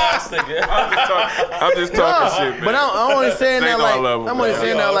 I'm just talking shit, man. But I'm only saying that like, I'm only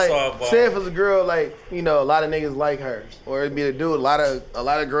saying that like, say if it's a girl like, you know, a lot of niggas like her, or it'd be a dude, a lot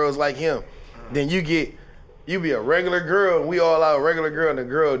of girls like him. Then you be a regular girl, and we all out a regular girl, and the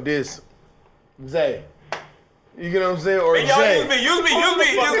girl diss Zay. You get what I'm saying? Or Jay. Use me.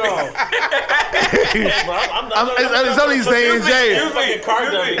 It's only Zay and Jay.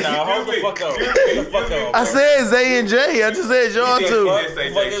 I said Zay and Jay. I just said y'all too. What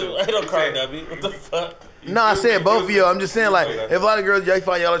the fuck? No, I said both of y'all. I'm just saying, like, if a lot of girls, y'all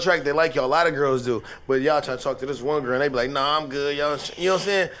find y'all attractive, they like y'all. A lot of girls do. But y'all try to talk to this one girl, and they be like, nah, I'm good. Y'all, you know what I'm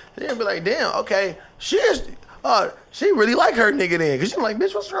saying? They'll be like, damn, okay. She really like her nigga then. Because she like,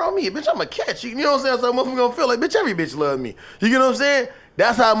 bitch, what's wrong with me? Bitch, I'm a catch. You know what I'm saying? So a motherfucker gonna feel like, bitch, every bitch love me. You get what I'm saying?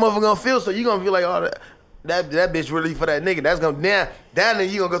 That's how a motherfucker gonna feel. So you gonna feel like, oh, that bitch really for that nigga. That's gonna, down then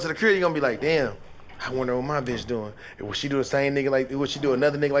you gonna go to the crib, you gonna be like, damn, I wonder what my bitch doing. Would she do the same nigga like, would she do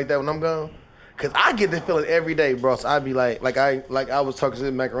another nigga like that when I'm gone? Cause I get this feeling every day, bro. So I be like I was talking to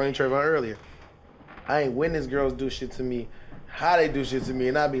the Macaroni Trayvon earlier. I ain't witnessed girls do shit to me, how they do shit to me,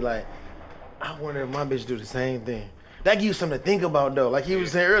 and I be like, I wonder if my bitch do the same thing. That gives you something to think about though. Like he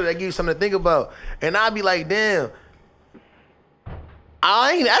was saying earlier, that gives you something to think about. And I be like, damn,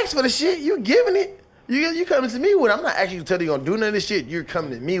 I ain't asked for the shit. You giving it. You coming to me with it. I'm not actually telling you gonna do none of this shit. You're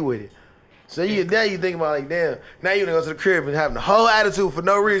coming to me with it. So you think about like, damn, now you gonna go to the crib and having the whole attitude for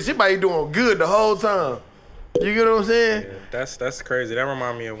no reason. She might be doing good the whole time. You get what I'm saying? Yeah, that's crazy. That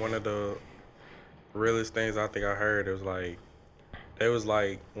remind me of one of the realest things I think I heard. It was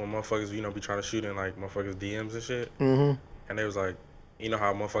like when motherfuckers, you know, be trying to shoot in like motherfuckers DMs and shit. Mm-hmm. And they was like, you know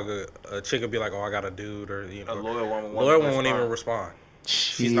how a chick would be like, oh, I got a dude, or you know, a loyal woman won't even respond.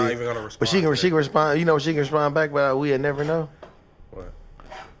 She's not even gonna respond. But she can respond. You know, she can respond back, but we'd never know. What?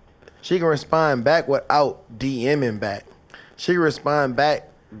 She can respond back without DMing back. She can respond back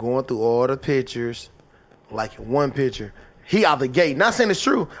going through all the pictures, like one picture. He out the gate, not saying it's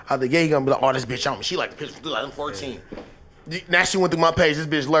true. Out the gate, he gonna be like, oh, this bitch on me. She like the picture from 2014. Yeah. Now she went through my page, this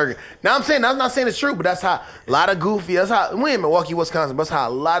bitch lurking. Now I'm not saying it's true, but that's how a lot of goofy, that's how, we in Milwaukee, Wisconsin, but that's how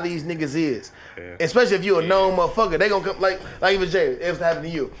a lot of these niggas is. Yeah. Especially if you a known motherfucker, they gonna come, like if it's Jay, if it's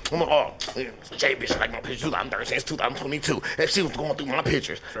happening to you. I'm like, oh, Jay bitch like my pictures 2013, it's 2022, if she was going through my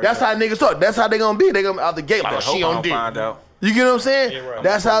pictures. That's how niggas talk, that's how they gonna be. They gonna out the gate like, oh, she on dick. You get what I'm saying? Yeah, right.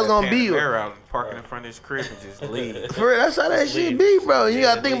 That's how it's gonna be. They're out parking in front of his crib and just leave. For real, that's how that shit be, bro. You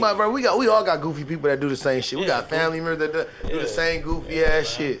gotta think about it, bro. We all got goofy people that do the same shit. We got family members that do the same goofy ass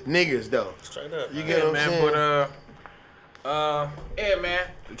shit. Niggas though. Straight up. You get what I'm saying? But yeah, man.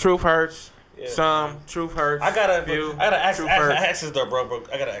 The truth hurts. Yeah. Some truth hurts. I gotta ask this though, bro.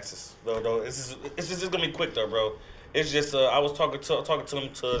 I gotta ask this though. It's just gonna be quick though, bro. It's just I was talking to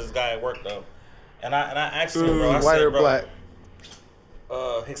this guy at work though, and I asked him, bro. White or black?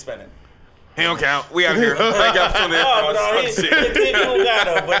 Hispanic. He don't count. We out here. Thank y'all for tuning in. He don't got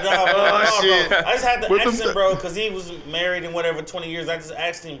him, but I just had to ask him, bro, because he was married in whatever 20 years. I just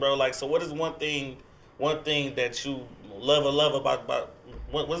asked him, bro, like, so what is one thing that you love about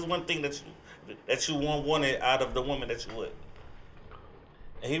what is one thing that you wanted out of the woman that you with?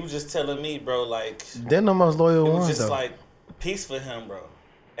 And he was just telling me, bro, like, they're the most loyal ones. It was just though. like peace for him, bro.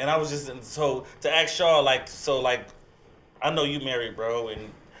 And I was just so to ask y'all, like, I know you married, bro, and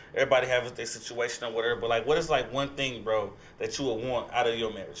everybody has their situation or whatever, but like, what is like one thing, bro, that you would want out of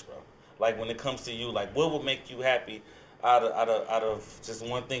your marriage, bro? Like when it comes to you, like what would make you happy out of just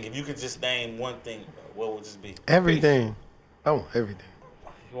one thing? If you could just name one thing, bro, what would it be? Everything. I want everything.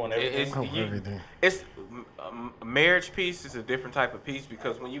 You want everything? I want everything. It's marriage peace is a different type of peace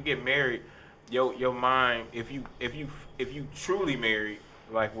because when you get married, your mind, if you truly married,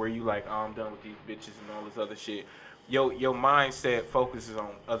 like where you like, oh, I'm done with these bitches and all this other shit. Your mindset focuses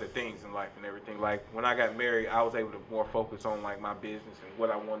on other things in life and everything. Like when I got married, I was able to more focus on like my business and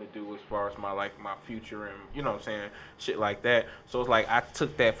what I want to do as far as my future and you know what I'm saying, shit like that. So it's like I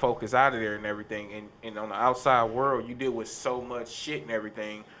took that focus out of there and everything. And on the outside world, you deal with so much shit and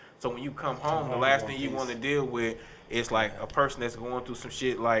everything. So when you come home, the last thing you want to deal with is like a person that's going through some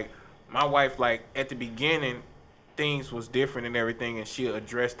shit. Like my wife, like at the beginning, things was different and everything, and she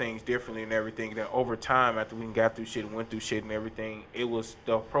addressed things differently and everything. Then over time, after we got through shit and went through shit and everything,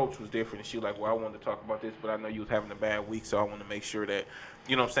 the approach was different. And she was like, well, I wanted to talk about this, but I know you was having a bad week, so I want to make sure that,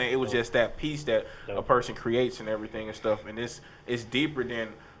 you know what I'm saying? It was just that peace that a person creates and everything and stuff. And it's deeper than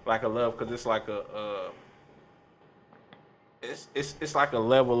like a love, because it's like it's like a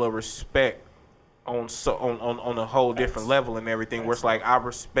level of respect on a whole different level and everything, where it's like I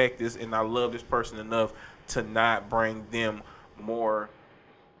respect this and I love this person enough to not bring them more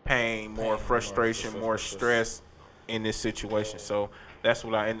pain, more frustration, more stress in this situation. So that's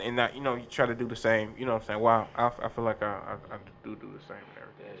what and that, you know, you try to do the same. You know what I'm saying? Wow, I feel like I do the same and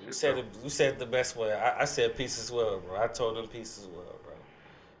everything. You said it the best way. I said peace as well, bro. I told them peace as well, bro.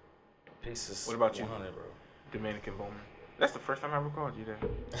 Peace is. What about you, 100, bro? Dominican Boomer? That's the first time I ever called you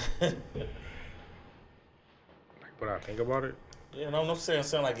that. What I think about it? Yeah, no, I'm saying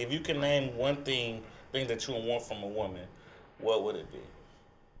like if you can name one thing that you want from a woman, what would it be?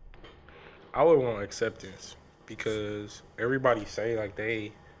 I would want acceptance because everybody say like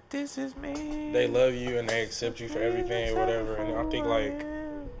This is me. they love you and they accept you for everything or whatever, and I think like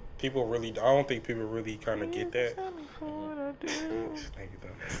I don't think people really kind of get that.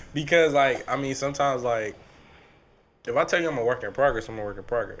 Because like I mean sometimes like if I tell you I'm a work in progress, I'm a work in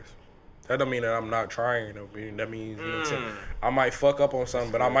progress. That don't mean that I'm not trying. That means you know what I'm saying? I might fuck up on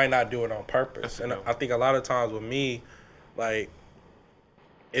something, but I might not do it on purpose. And I think a lot of times with me, like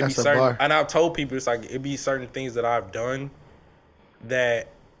it be certain, and I've told people it's like it be certain things that I've done that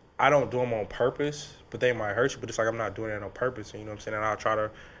I don't do them on purpose, but they might hurt you. But it's like I'm not doing it on purpose. And you know what I'm saying? And I'll try to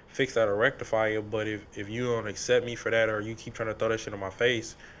fix that or rectify it. But if you don't accept me for that, or you keep trying to throw that shit in my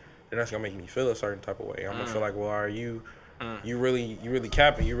face, then that's gonna make me feel a certain type of way. I'm gonna feel like, well, are you? You really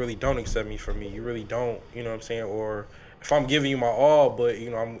capping. You really don't accept me for me. You really don't. You know what I'm saying? Or if I'm giving you my all, but you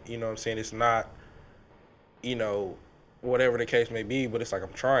know what I'm saying, it's not. You know, whatever the case may be, but it's like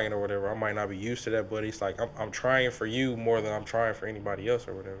I'm trying or whatever. I might not be used to that, but it's like I'm trying for you more than I'm trying for anybody else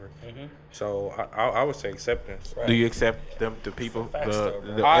or whatever. Mm-hmm. So I would say acceptance. Right. Do you accept the people,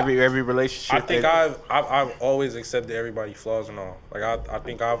 every relationship? I think I've always accepted everybody's flaws and all. Like I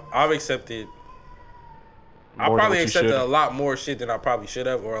think I've accepted. I probably accepted a lot more shit than I probably should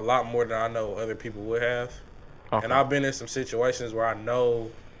have, or a lot more than I know other people would have. Okay. And I've been in some situations where I know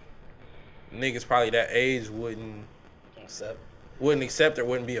niggas probably that age wouldn't accept or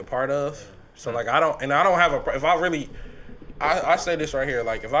wouldn't be a part of. So like I don't have if I really, I say this right here,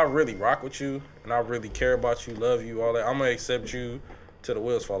 like if I really rock with you and I really care about you, love you, all that, I'm gonna accept you till the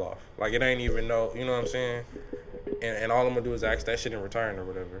wheels fall off. Like it ain't even no, you know what I'm saying? And all I'm gonna do is ask that shit in return or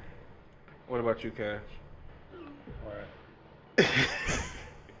whatever. What about you, Cash?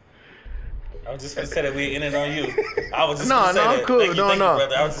 I was just gonna say that we ended on you. I was just gonna say I'm that. cool. Thank you,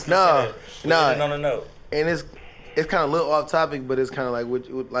 brother. I was just gonna say that. No. On a note. And it's kind of a little off topic, but it's kind of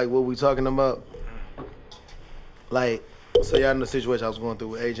like what we talking about. Like, so y'all know the situation I was going through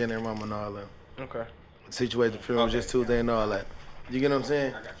with AJ and their mama and all that. Okay. The situation, the film was just Tuesday and all that. You get what I'm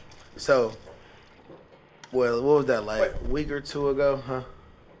saying? I got you. So, well, what was that, like a week or two ago, huh?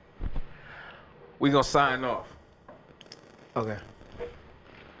 We gonna sign off. Okay.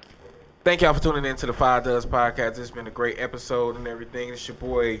 Thank y'all for tuning in to the Five Does Podcast. It's been a great episode and everything. It's your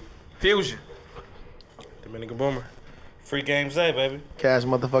boy Fusion. Dominican Boomer. Free Game Zay, baby. Cash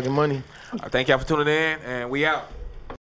motherfucking money. Thank y'all for tuning in, and we out.